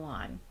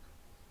Babylon.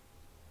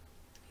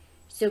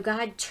 So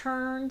God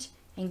turned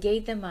and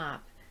gave them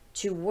up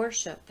to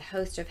worship the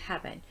host of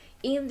heaven.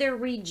 In their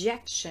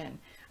rejection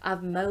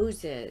of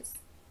Moses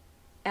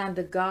and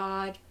the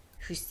God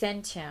who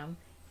sent him,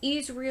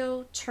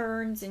 Israel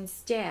turns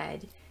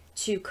instead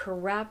to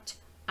corrupt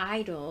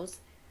idols,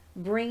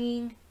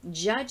 bringing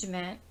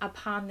judgment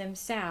upon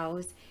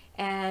themselves,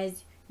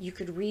 as you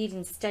could read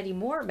and study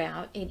more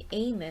about in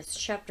Amos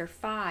chapter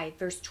 5,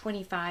 verse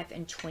 25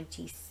 and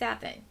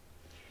 27.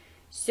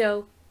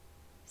 So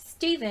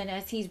Stephen,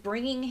 as he's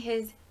bringing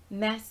his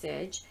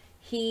message,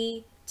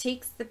 he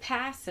takes the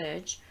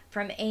passage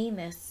from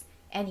Amos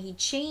and he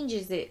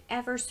changes it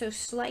ever so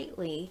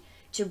slightly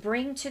to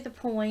bring to the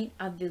point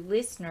of the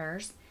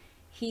listeners.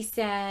 He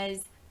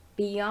says,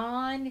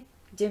 beyond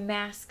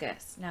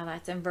Damascus. Now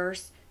that's in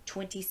verse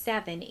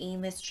 27,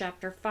 Amos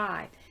chapter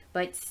 5.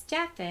 But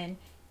Stephen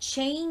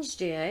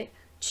changed it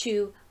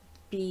to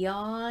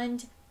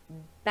beyond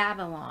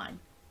Babylon.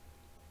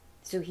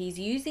 So he's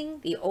using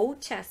the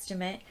Old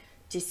Testament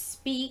to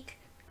speak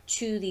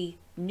to the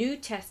New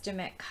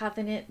Testament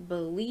covenant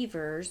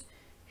believers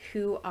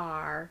who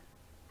are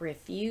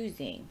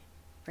refusing,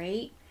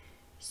 right?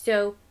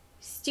 So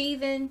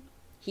Stephen,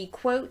 he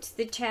quotes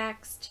the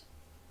text,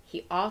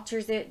 he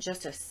alters it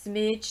just a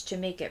smidge to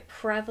make it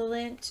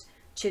prevalent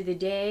to the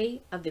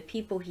day of the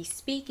people he's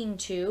speaking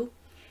to.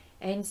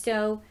 And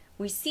so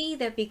we see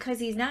that because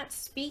he's not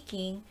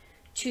speaking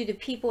to the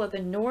people of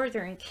the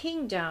northern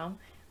kingdom,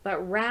 but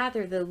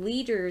rather the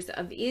leaders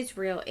of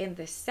Israel in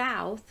the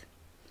south,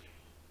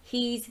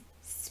 he's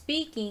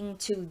speaking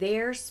to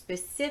their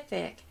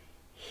specific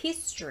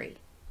history,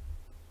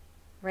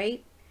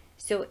 right?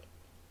 So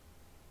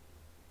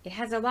it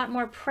has a lot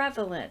more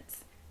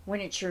prevalence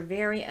when it's your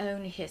very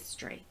own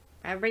history.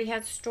 Everybody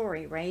has a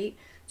story, right?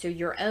 So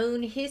your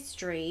own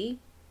history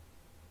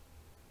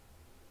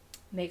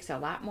makes a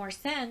lot more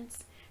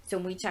sense. So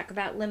when we talk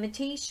about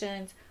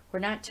limitations, we're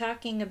not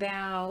talking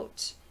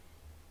about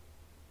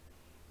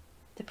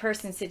the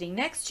person sitting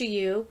next to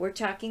you. We're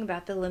talking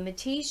about the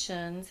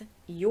limitations,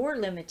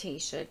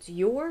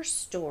 your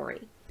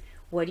story.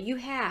 What do you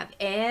have?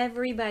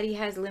 Everybody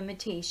has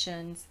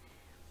limitations.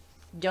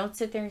 Don't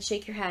sit there and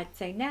shake your head and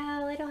say,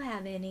 no, I don't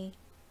have any.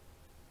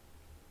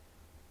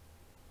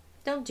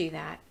 Don't do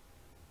that.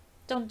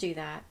 Don't do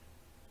that.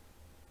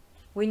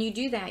 When you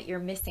do that, you're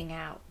missing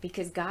out,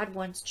 because God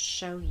wants to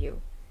show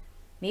you.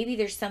 Maybe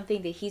there's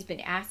something that he's been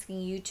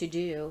asking you to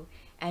do,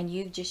 and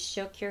you've just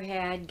shook your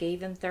head,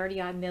 gave him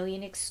 30-odd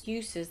million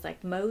excuses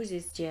like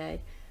Moses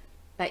did.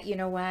 But you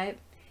know what?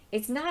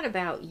 It's not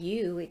about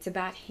you. It's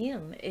about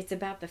him. It's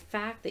about the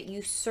fact that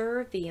you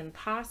serve the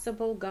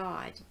impossible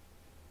God.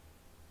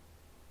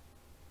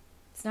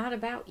 It's not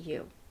about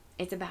you.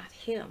 It's about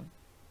him.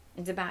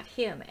 It's about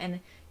him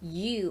and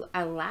you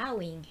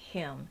allowing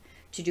him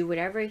to do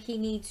whatever he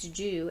needs to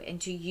do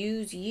and to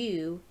use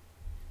you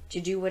to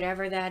do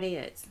whatever that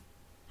is.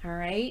 All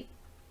right?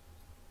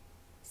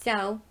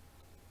 So,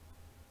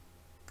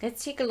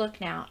 let's take a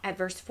look now at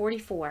verse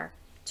 44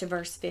 to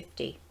verse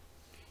 50.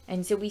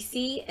 And so we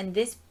see in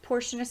this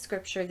portion of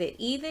scripture that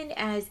even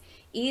as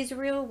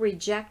Israel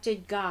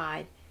rejected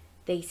God,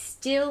 they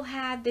still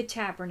had the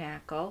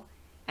tabernacle,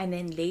 and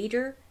then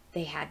later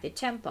they had the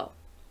temple.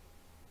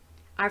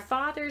 Our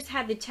fathers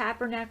had the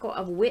tabernacle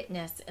of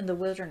witness in the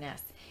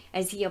wilderness,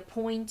 as he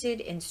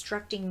appointed,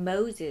 instructing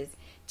Moses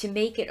to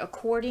make it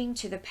according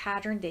to the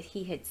pattern that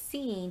he had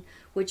seen,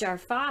 which our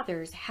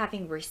fathers,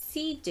 having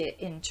received it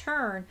in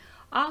turn,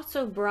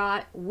 also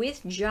brought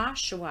with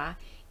Joshua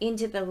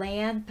into the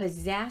land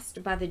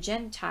possessed by the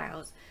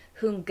Gentiles,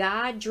 whom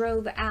God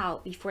drove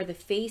out before the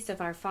face of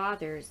our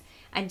fathers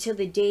until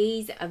the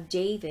days of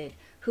David,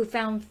 who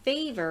found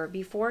favor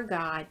before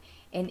God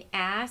and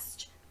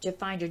asked to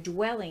find a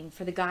dwelling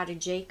for the God of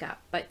Jacob.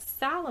 But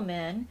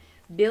Solomon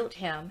built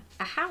him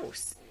a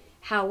house.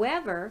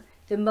 However,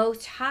 the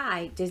Most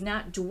High does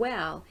not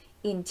dwell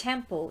in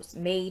temples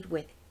made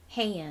with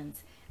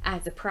hands,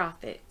 as the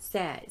prophet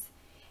says.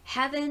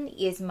 Heaven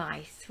is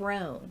my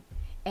throne,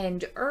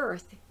 and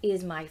earth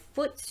is my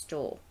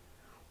footstool.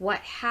 What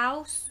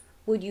house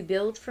would you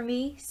build for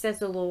me, says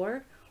the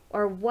Lord?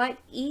 Or what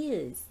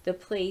is the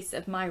place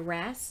of my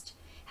rest?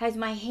 Has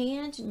my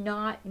hand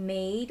not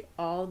made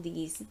all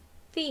these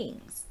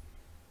things?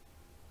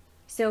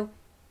 So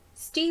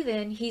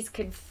Stephen, he's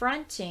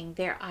confronting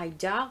their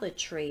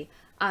idolatry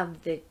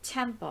of the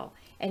temple,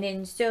 and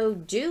in so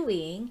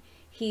doing,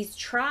 he's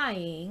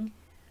trying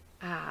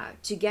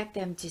to get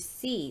them to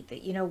see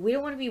that, you know, we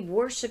don't want to be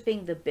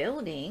worshiping the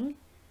building.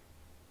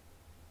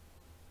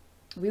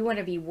 We want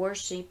to be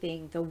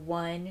worshiping the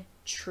one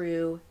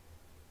true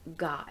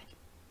God.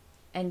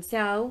 And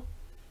so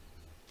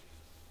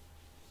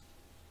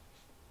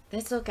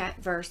let's look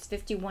at verse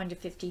 51 to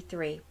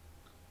 53.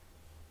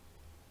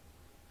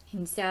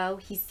 And so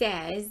he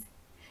says,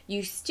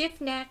 you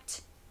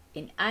stiff-necked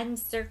and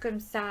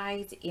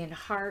uncircumcised in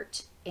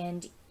heart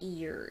and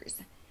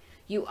ears,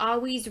 you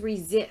always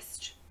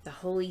resist the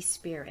Holy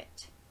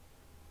Spirit.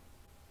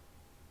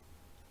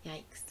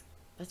 Yikes.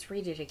 Let's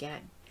read it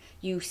again.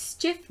 You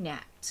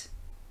stiff-necked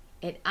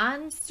and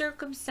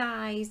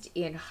uncircumcised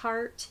in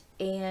heart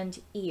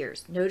and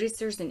ears. Notice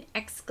there's an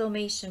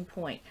exclamation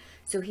point.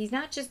 So he's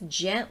not just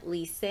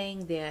gently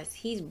saying this,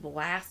 he's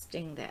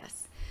blasting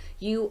this.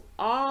 You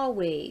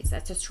always,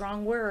 that's a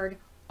strong word,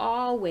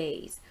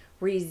 always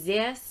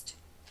resist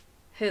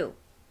who?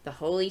 The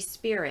Holy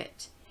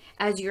Spirit.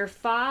 As your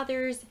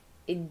fathers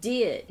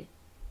did,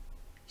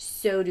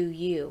 so do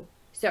you.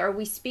 So are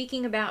we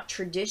speaking about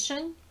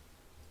tradition?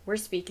 We're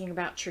speaking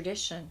about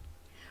tradition.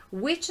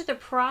 Which of the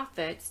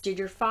prophets did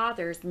your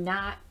fathers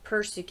not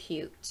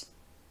persecute?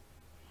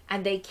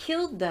 And they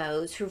killed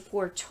those who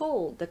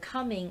foretold the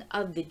coming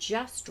of the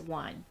just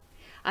one,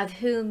 of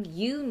whom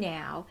you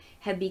now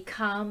have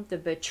become the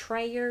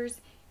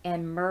betrayers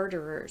and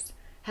murderers,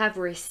 have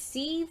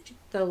received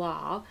the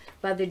law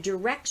by the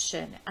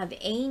direction of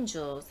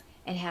angels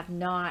and have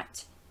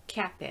not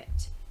kept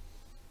it.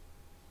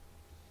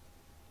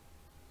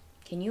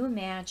 Can you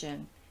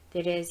imagine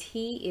that as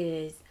he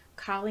is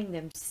calling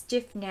them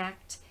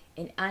stiff-necked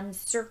and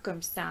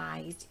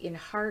uncircumcised in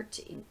heart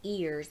and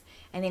ears,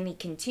 and then he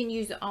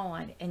continues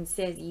on and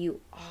says, you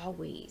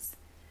always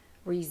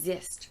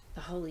resist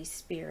the Holy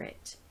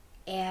Spirit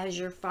as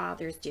your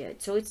fathers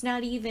did. So it's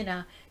not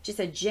even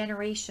just a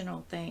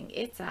generational thing.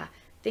 It's a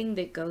thing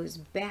that goes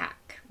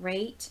back,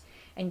 right?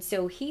 And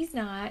so he's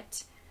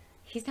not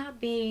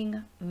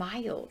being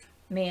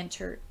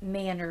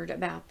mannered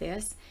about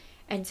this.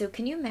 And so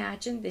can you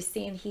imagine the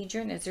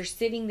Sanhedrin as they're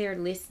sitting there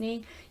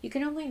listening? You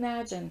can only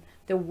imagine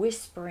the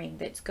whispering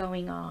that's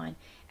going on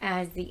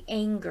as the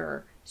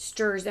anger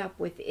stirs up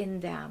within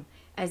them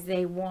as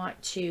they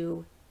want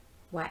to,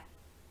 what?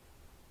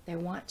 They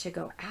want to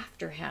go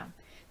after him.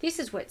 This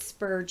is what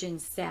Spurgeon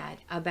said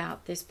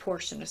about this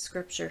portion of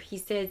scripture. He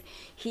says,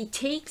 he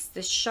takes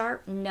the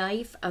sharp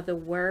knife of the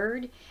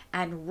word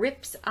and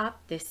rips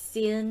up the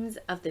sins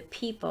of the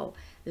people,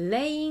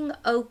 laying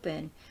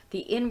open the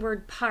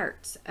inward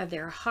parts of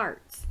their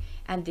hearts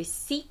and the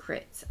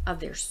secrets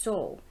of their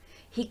soul.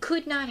 He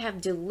could not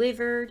have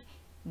delivered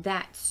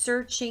that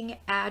searching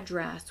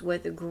address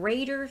with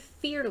greater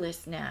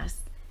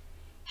fearlessness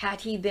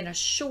had he been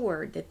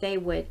assured that they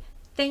would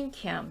thank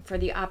him for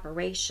the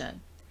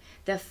operation.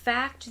 The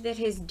fact that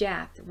his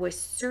death was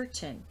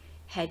certain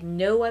had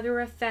no other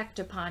effect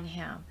upon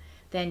him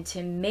than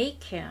to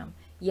make him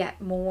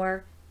yet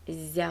more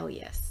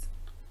zealous.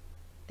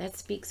 That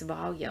speaks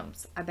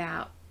volumes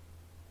about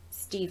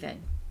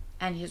Stephen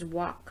and his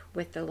walk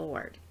with the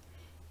Lord.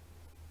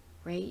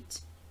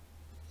 Right?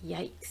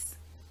 Yikes.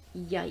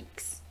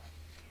 Yikes.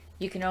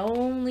 You can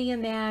only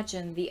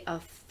imagine the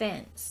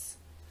offense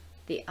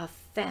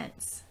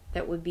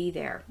that would be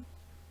there.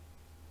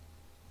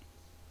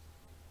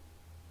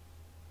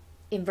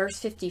 In verse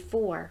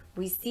 54,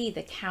 we see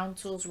the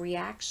council's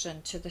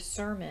reaction to the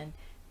sermon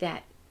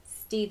that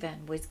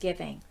Stephen was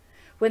giving.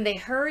 When they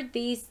heard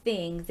these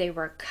things, they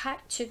were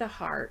cut to the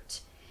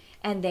heart,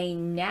 and they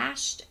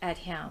gnashed at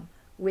him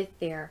with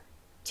their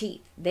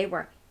teeth. They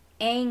were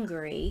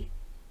angry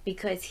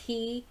because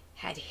he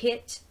had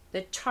hit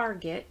the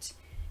target.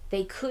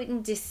 They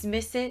couldn't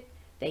dismiss it.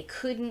 They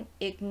couldn't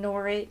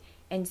ignore it.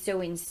 And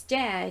so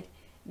instead,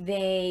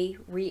 they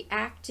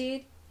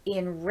reacted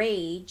in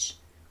rage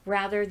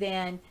rather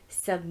than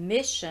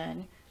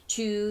submission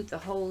to the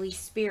Holy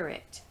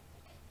Spirit.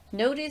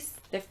 Notice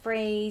the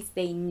phrase,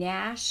 they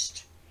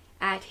gnashed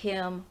at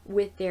him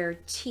with their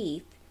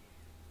teeth.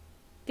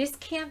 This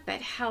can't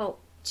but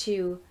help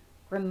to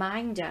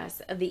remind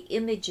us of the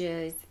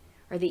images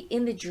or the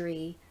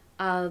imagery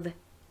of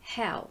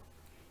hell.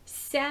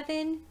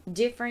 7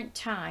 different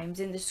times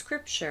in the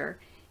scripture,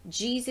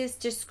 Jesus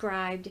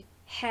described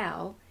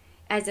hell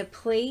as a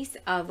place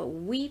of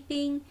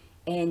weeping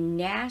and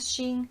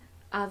gnashing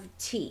of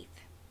teeth.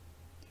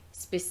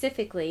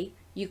 Specifically,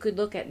 you could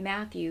look at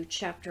Matthew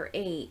chapter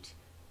 8,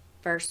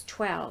 verse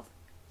 12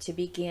 to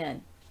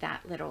begin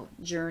that little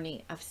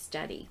journey of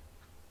study.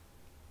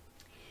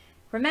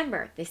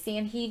 Remember, the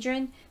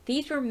Sanhedrin,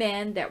 these were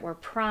men that were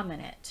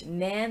prominent,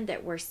 men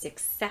that were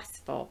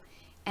successful,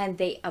 and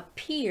they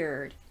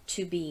appeared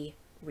to be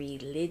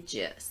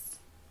religious.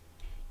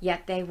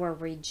 Yet they were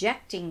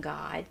rejecting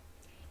God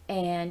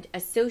and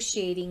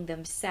associating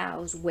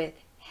themselves with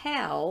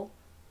hell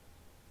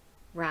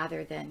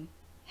rather than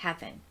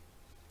heaven.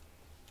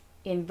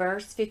 In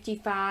verse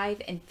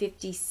 55 and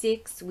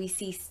 56, we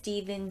see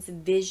Stephen's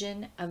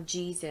vision of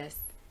Jesus.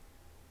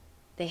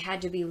 They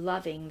had to be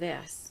loving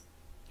this.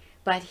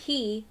 But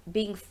he,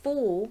 being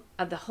full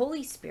of the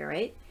Holy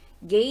Spirit,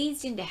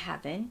 gazed into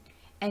heaven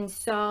and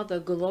saw the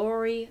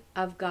glory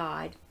of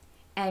God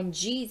and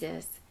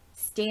Jesus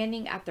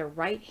standing at the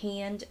right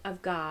hand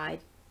of God,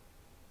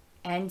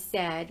 and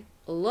said,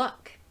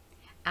 "Look,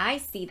 I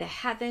see the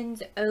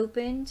heavens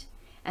opened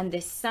and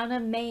the Son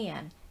of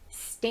Man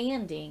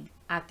standing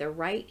at the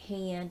right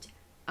hand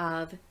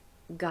of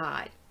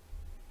God."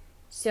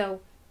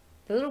 So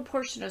the little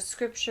portion of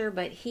scripture,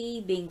 but he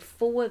being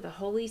full of the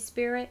Holy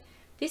Spirit,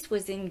 this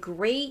was in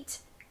great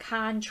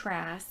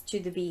contrast to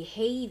the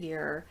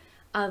behavior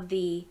of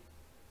the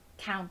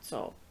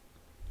council.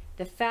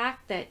 The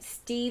fact that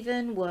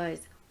Stephen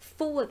was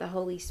full of the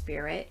Holy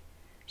Spirit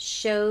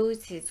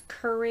shows his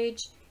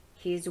courage,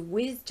 his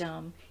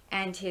wisdom,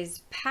 and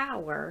his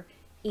power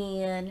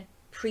in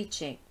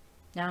preaching.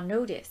 Now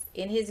notice,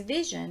 in his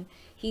vision,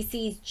 he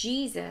sees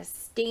Jesus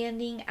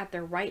standing at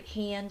the right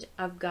hand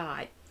of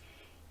God.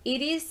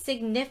 It is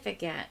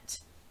significant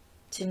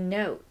to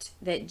note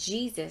that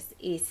Jesus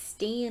is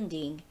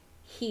standing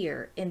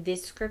here in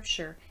this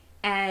scripture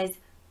as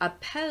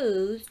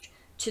opposed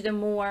to the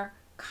more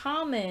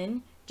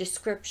common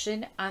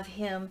description of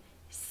him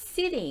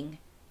sitting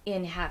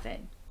in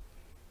heaven.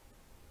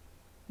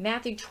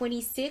 Matthew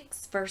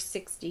 26, verse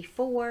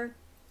 64,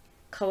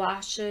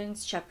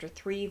 Colossians chapter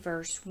 3,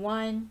 verse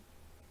 1.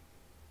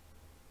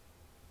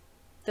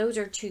 Those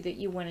are 2 that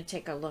you want to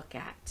take a look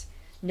at.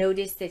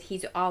 Notice that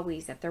he's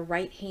always at the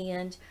right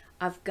hand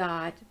of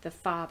God the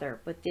Father,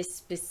 but this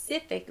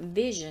specific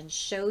vision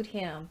showed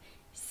him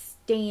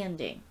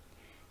standing.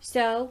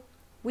 So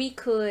we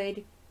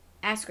could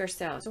ask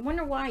ourselves, I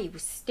wonder why he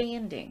was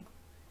standing.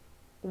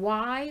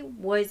 Why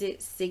was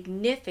it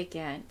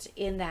significant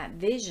in that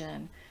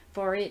vision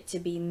for it to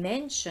be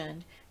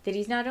mentioned that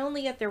he's not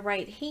only at the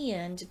right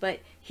hand, but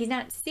he's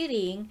not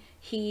sitting,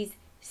 he's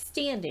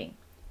standing?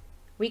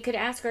 We could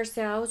ask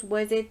ourselves,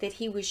 was it that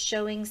he was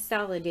showing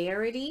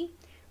solidarity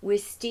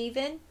with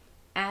Stephen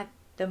at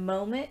the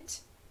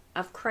moment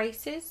of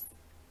crisis?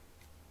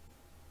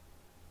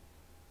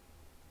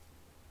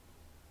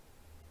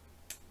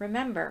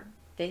 Remember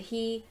that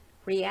he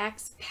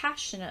reacts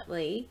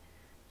passionately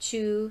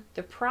to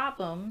the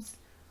problems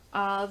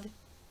of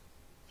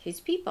his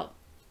people.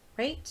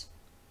 right?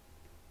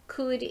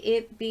 Could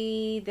it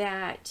be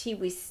that he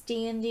was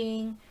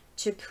standing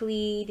to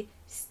plead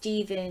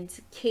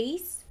Stephen's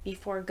case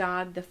before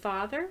God the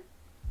Father,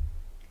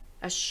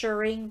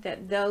 assuring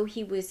that though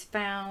he was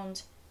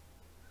found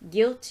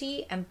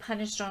guilty and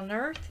punished on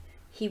earth,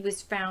 he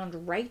was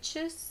found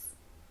righteous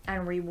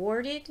and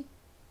rewarded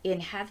in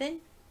heaven?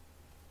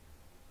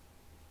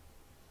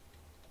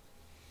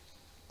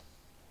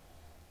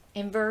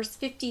 In verse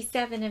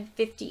 57 and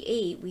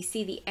 58, we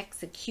see the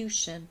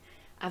execution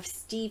of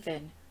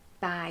Stephen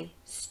by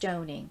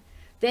stoning.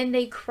 Then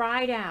they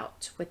cried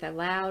out with a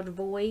loud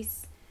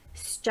voice,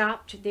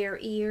 stopped their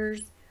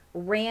ears,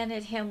 ran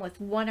at him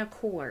with one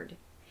accord,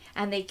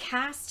 and they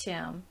cast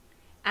him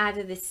out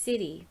of the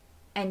city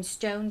and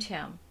stoned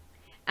him.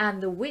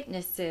 And the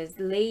witnesses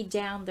laid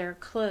down their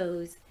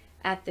clothes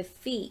at the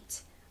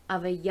feet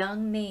of a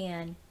young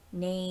man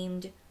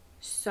named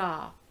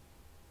Saul.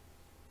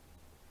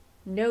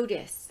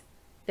 Notice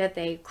that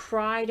they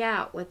cried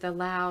out with a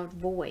loud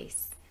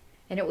voice.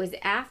 And it was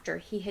after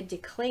he had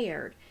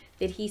declared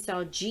that he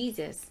saw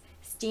Jesus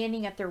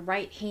standing at the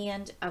right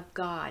hand of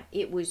God.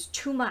 It was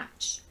too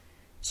much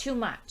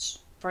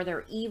for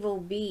their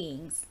evil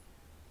beings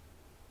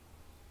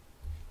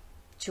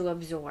to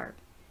absorb.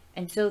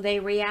 And so they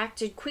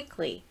reacted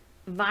quickly,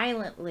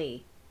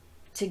 violently,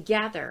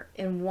 together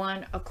in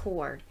one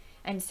accord.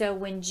 And so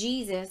when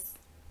Jesus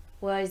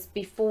was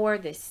before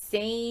the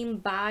same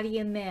body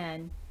of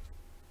men,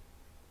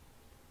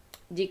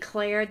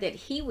 declared that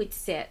he would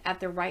sit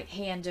at the right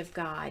hand of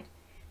God,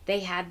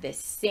 they had the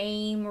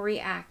same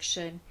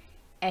reaction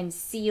and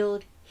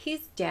sealed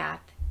his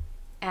death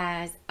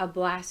as a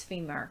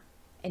blasphemer.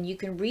 And you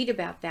can read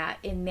about that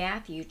in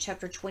Matthew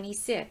chapter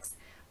 26,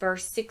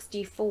 verse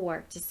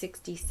 64 to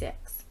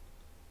 66.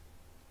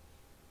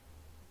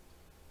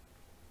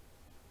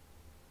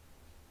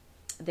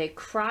 They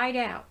cried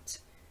out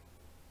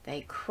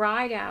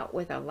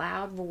with a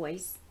loud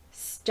voice,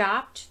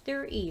 stopped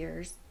their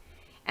ears,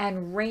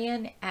 and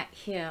ran at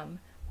him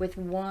with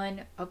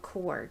one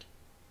accord.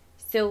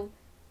 So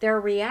their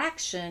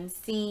reaction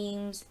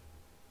seems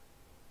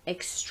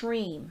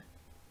extreme,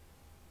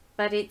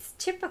 but it's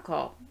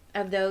typical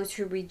of those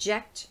who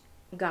reject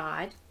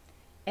God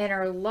and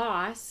are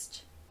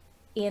lost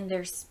in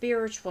their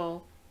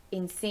spiritual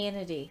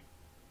insanity.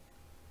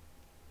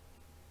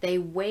 They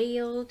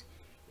wailed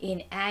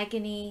in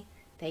agony.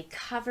 They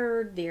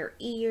covered their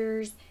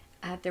ears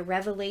at the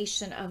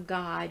revelation of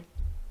God,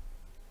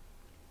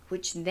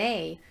 which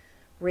they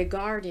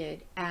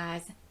regarded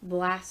as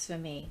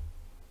blasphemy.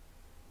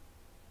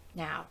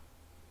 Now,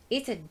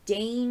 it's a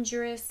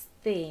dangerous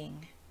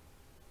thing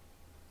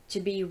to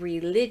be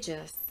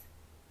religious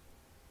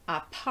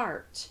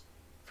apart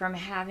from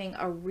having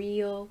a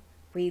real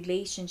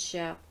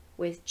relationship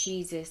with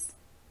Jesus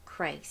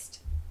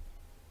Christ.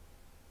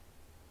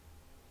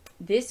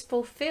 This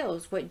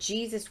fulfills what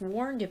Jesus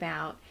warned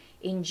about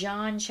in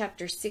John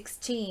chapter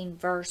 16,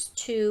 verse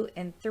 2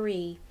 and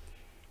 3,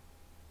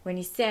 when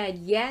he said,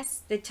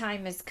 "Yes, the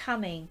time is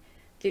coming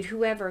that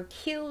whoever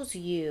kills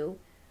you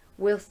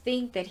will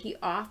think that he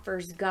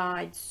offers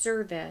God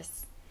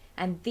service,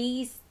 and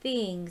these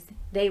things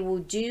they will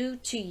do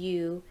to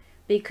you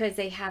because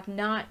they have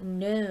not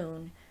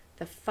known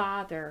the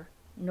Father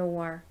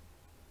nor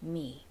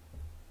me."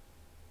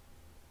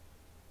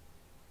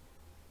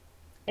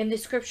 In the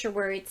scripture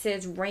where it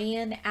says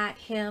ran at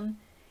him,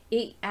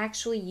 it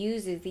actually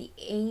uses the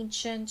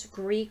ancient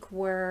Greek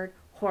word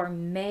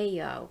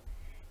hormeo.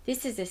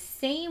 This is the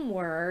same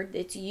word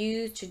that's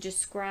used to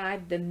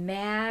describe the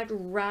mad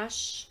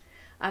rush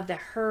of the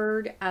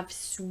herd of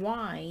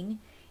swine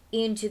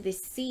into the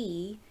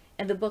sea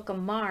in the book of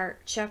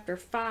Mark chapter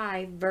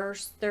 5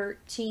 verse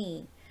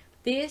 13.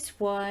 This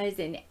was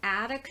an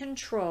out of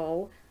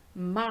control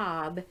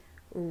mob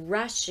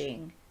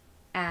rushing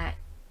at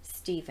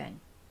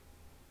Stephen.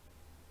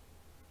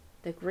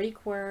 The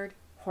Greek word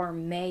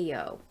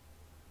hormeo.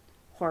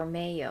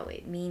 Hormeo,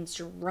 it means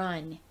to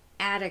run,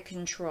 out of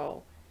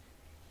control.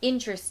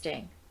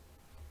 Interesting.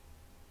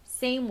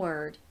 Same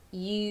word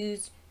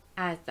used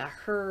as the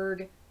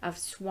herd of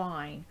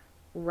swine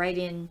right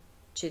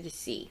into the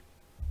sea.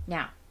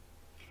 Now,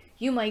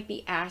 you might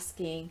be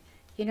asking,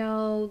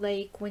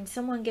 like when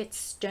someone gets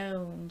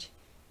stoned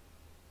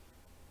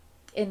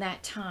in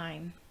that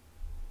time,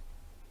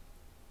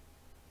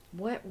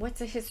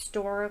 what's a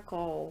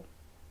historical...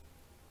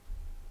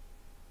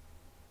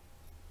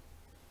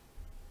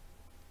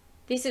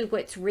 This is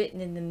what's written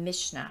in the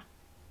Mishnah.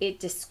 It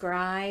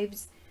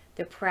describes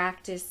the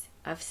practice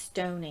of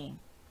stoning.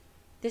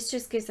 This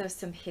just gives us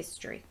some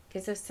history.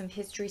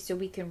 So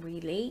we can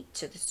relate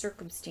to the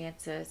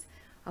circumstances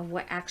of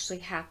what actually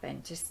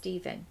happened to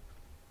Stephen.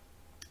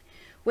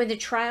 When the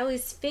trial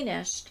is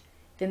finished,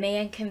 the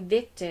man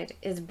convicted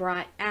is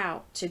brought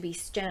out to be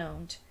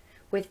stoned.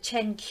 With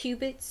 10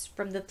 cubits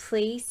from the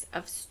place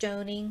of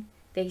stoning,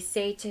 they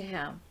say to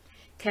him,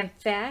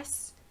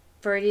 "Confess,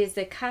 for it is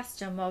the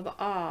custom of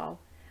all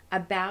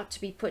about to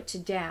be put to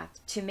death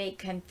to make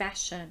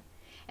confession,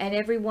 and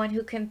everyone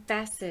who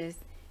confesses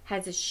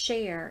has a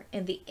share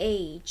in the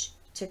age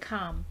to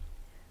come."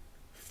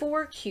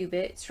 4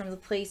 cubits from the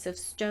place of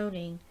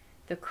stoning,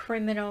 the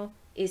criminal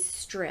is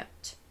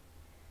stripped.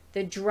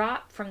 The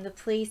drop from the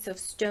place of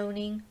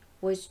stoning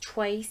was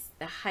twice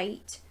the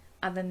height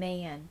of a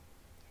man.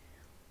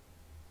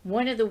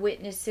 One of the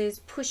witnesses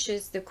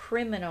pushes the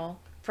criminal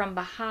from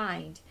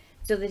behind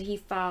so that he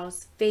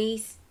falls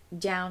face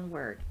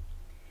downward.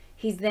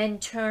 He's then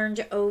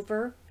turned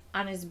over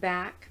on his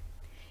back.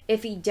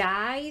 If he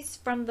dies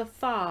from the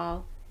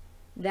fall,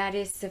 that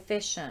is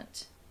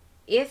sufficient.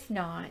 If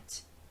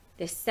not,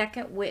 the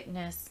second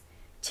witness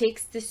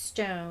takes the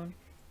stone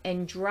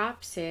and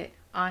drops it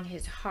on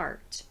his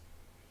heart.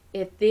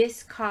 If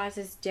this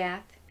causes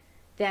death,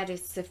 that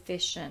is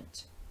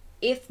sufficient.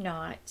 If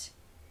not,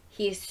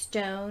 he is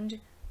stoned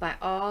by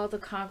all the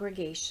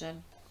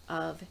congregation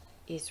of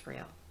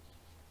Israel.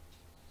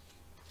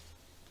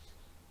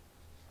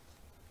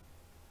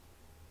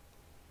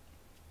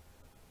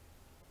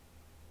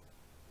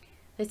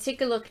 Let's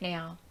take a look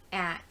now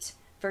at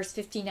verse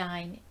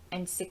 59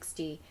 and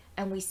 60,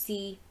 and we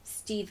see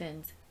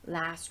Stephen's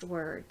last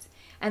words.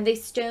 And they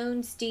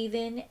stoned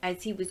Stephen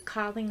as he was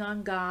calling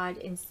on God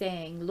and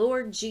saying,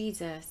 Lord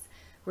Jesus,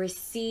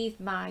 receive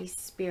my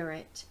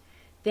spirit.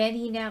 Then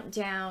he knelt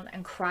down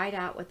and cried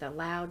out with a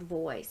loud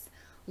voice,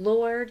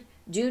 Lord,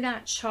 do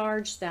not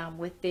charge them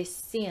with this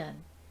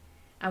sin.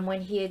 And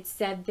when he had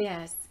said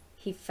this,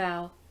 he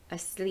fell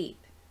asleep.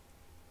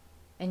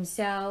 And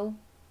so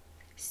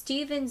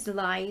Stephen's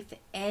life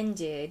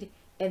ended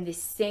in the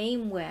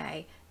same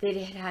way that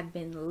it had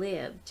been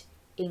lived,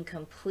 in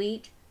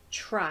complete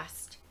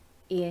trust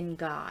in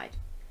God.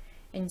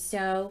 And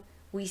so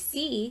we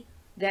see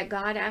that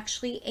God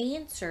actually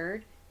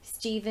answered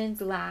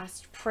Stephen's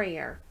last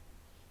prayer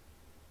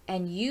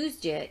and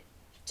used it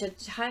to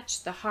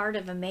touch the heart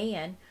of a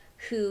man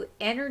who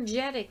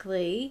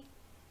energetically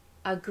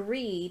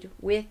agreed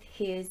with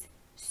his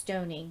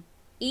stoning,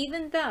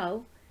 even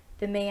though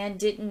the man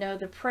didn't know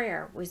the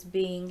prayer was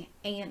being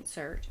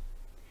answered.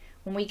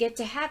 When we get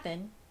to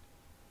heaven,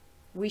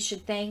 we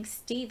should thank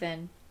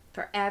Stephen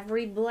for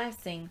every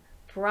blessing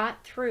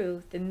brought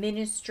through the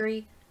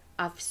ministry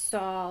of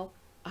Saul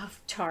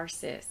of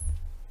Tarsus.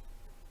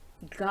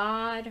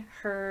 God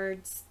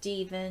heard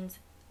Stephen's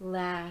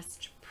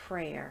last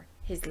prayer,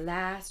 his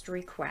last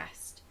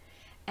request.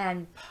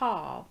 And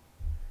Paul,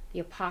 the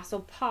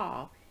Apostle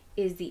Paul,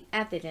 is the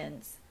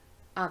evidence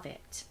of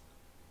it.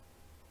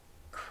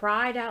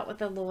 Cried out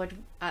with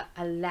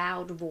a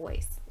loud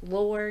voice,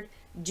 Lord,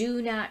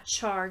 do not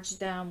charge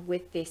them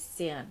with this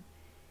sin.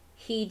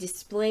 He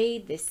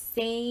displayed the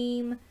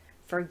same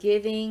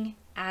forgiving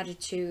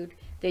attitude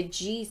that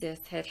Jesus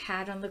had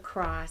had on the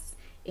cross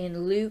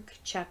in Luke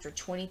chapter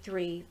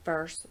 23,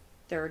 verse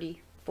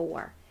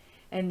 34.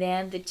 And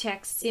then the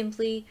text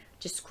simply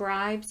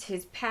describes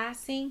his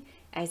passing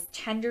as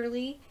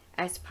tenderly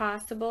as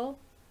possible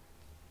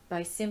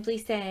by simply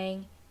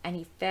saying, and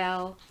he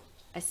fell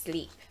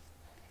asleep.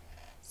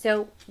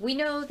 So we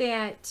know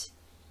that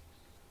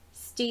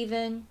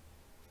Stephen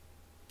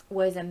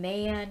was a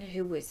man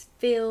who was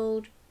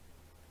filled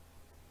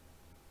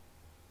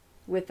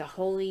with the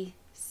Holy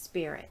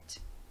Spirit.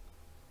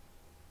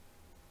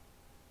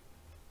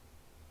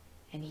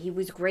 And he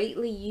was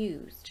greatly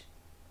used.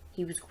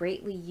 He was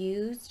greatly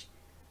used.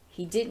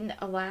 He didn't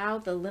allow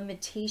the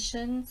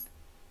limitations,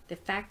 the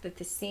fact that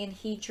the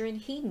Sanhedrin,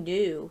 he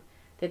knew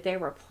that they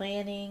were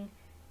planning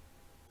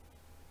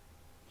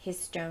his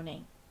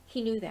stoning.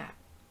 He knew that.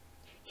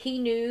 He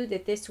knew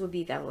that this would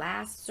be the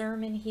last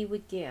sermon he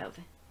would give.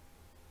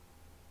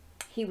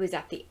 He was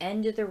at the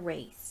end of the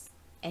race,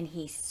 and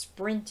he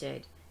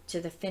sprinted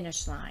to the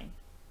finish line.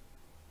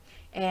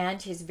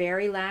 And his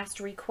very last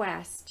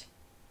request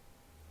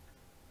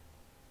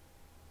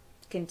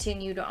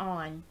continued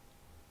on,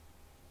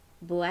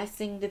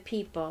 blessing the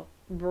people,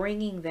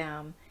 bringing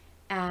them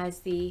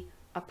as the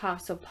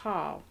Apostle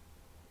Paul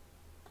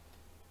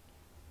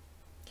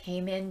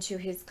came into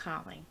his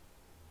calling.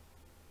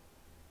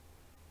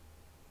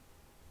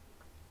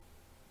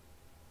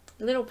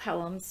 Little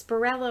poem,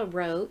 Spirella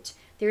wrote,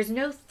 "There's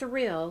no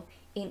thrill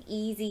in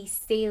easy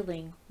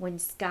sailing when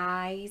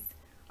skies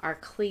are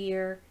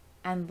clear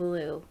and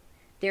blue.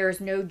 There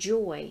is no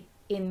joy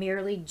in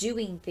merely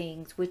doing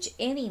things which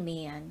any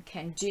man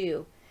can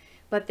do.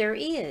 But there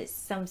is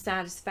some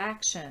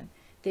satisfaction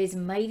that is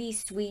mighty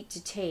sweet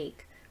to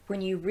take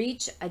when you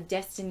reach a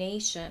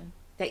destination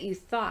that you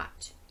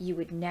thought you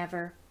would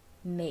never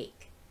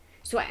make."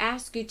 So I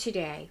ask you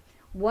today,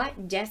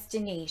 what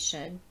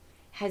destination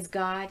has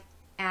God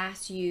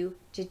asked you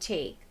to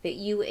take that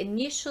you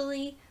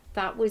initially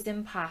thought was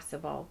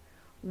impossible?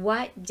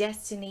 What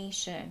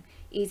destination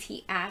is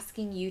he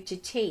asking you to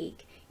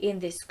take in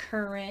this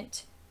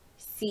current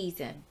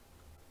season?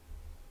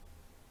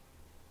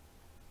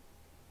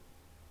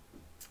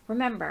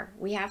 Remember,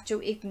 we have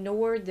to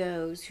ignore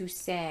those who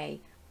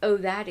say, oh,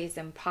 that is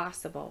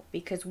impossible,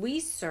 because we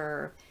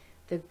serve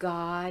the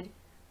God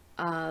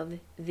of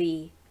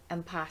the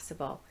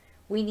impossible.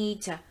 We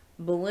need to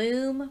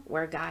bloom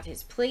where God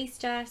has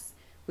placed us.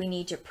 We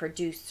need to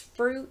produce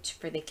fruit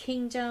for the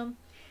kingdom.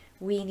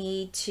 We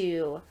need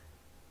to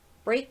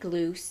break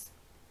loose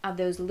of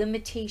those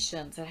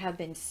limitations that have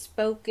been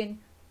spoken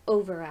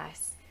over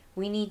us.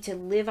 We need to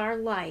live our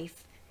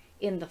life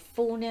in the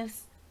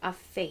fullness of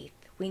faith.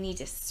 We need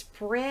to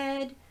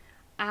spread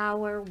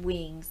our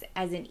wings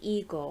as an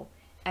eagle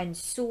and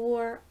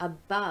soar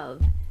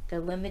above the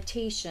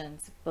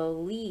limitations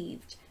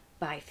believed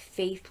by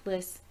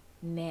faithless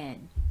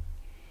men.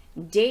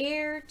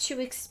 Dare to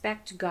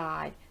expect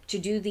God to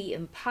do the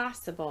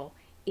impossible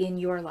in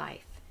your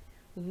life.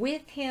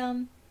 With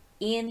Him,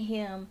 in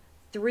Him,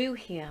 through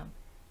Him,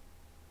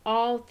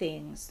 all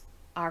things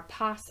are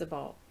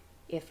possible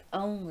if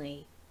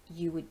only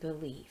you would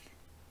believe.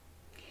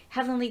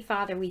 Heavenly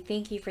Father, we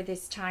thank you for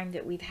this time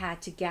that we've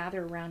had to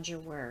gather around your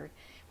word.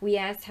 We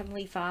ask,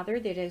 Heavenly Father,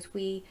 that as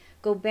we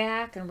go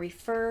back and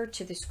refer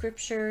to the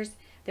scriptures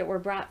that were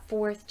brought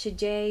forth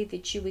today,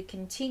 that you would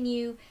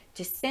continue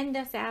to send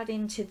us out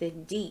into the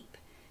deep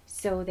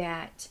so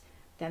that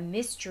the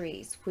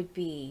mysteries would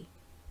be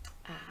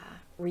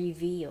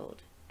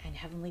revealed. And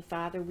Heavenly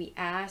Father, we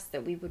ask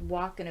that we would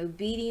walk in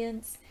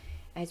obedience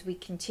as we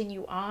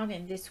continue on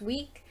in this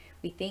week.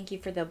 We thank you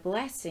for the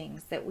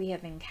blessings that we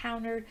have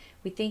encountered.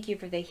 We thank you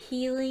for the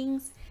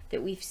healings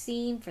that we've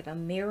seen, for the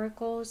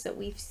miracles that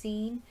we've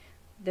seen,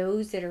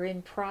 those that are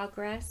in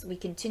progress. We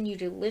continue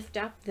to lift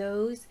up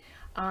those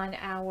on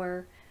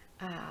our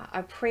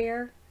a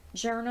prayer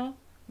journal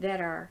that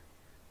are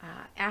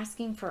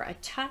asking for a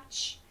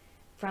touch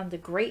from the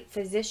great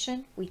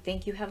physician. We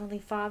thank you, Heavenly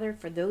Father,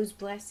 for those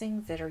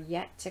blessings that are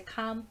yet to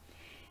come.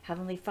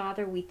 Heavenly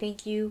Father, we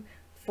thank you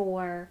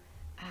for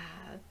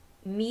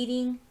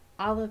meeting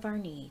all of our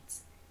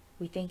needs.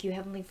 We thank you,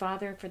 Heavenly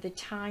Father, for the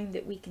time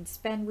that we can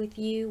spend with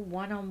you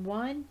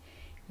one-on-one.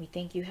 We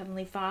thank you,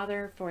 Heavenly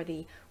Father, for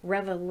the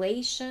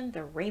revelation,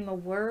 the Rhema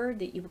word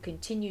that you will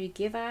continue to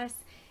give us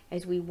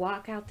as we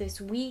walk out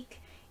this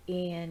week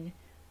in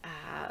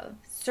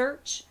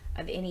search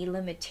of any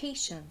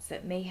limitations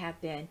that may have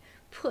been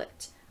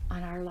put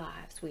on our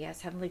lives. We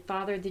ask, Heavenly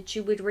Father, that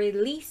you would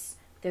release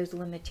those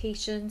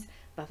limitations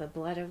by the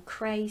blood of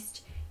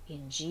Christ.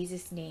 In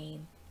Jesus'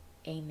 name,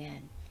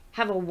 amen.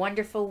 Have a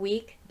wonderful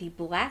week. Be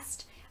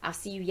blessed. I'll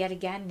see you yet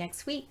again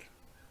next week.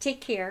 Take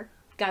care.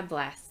 God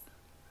bless.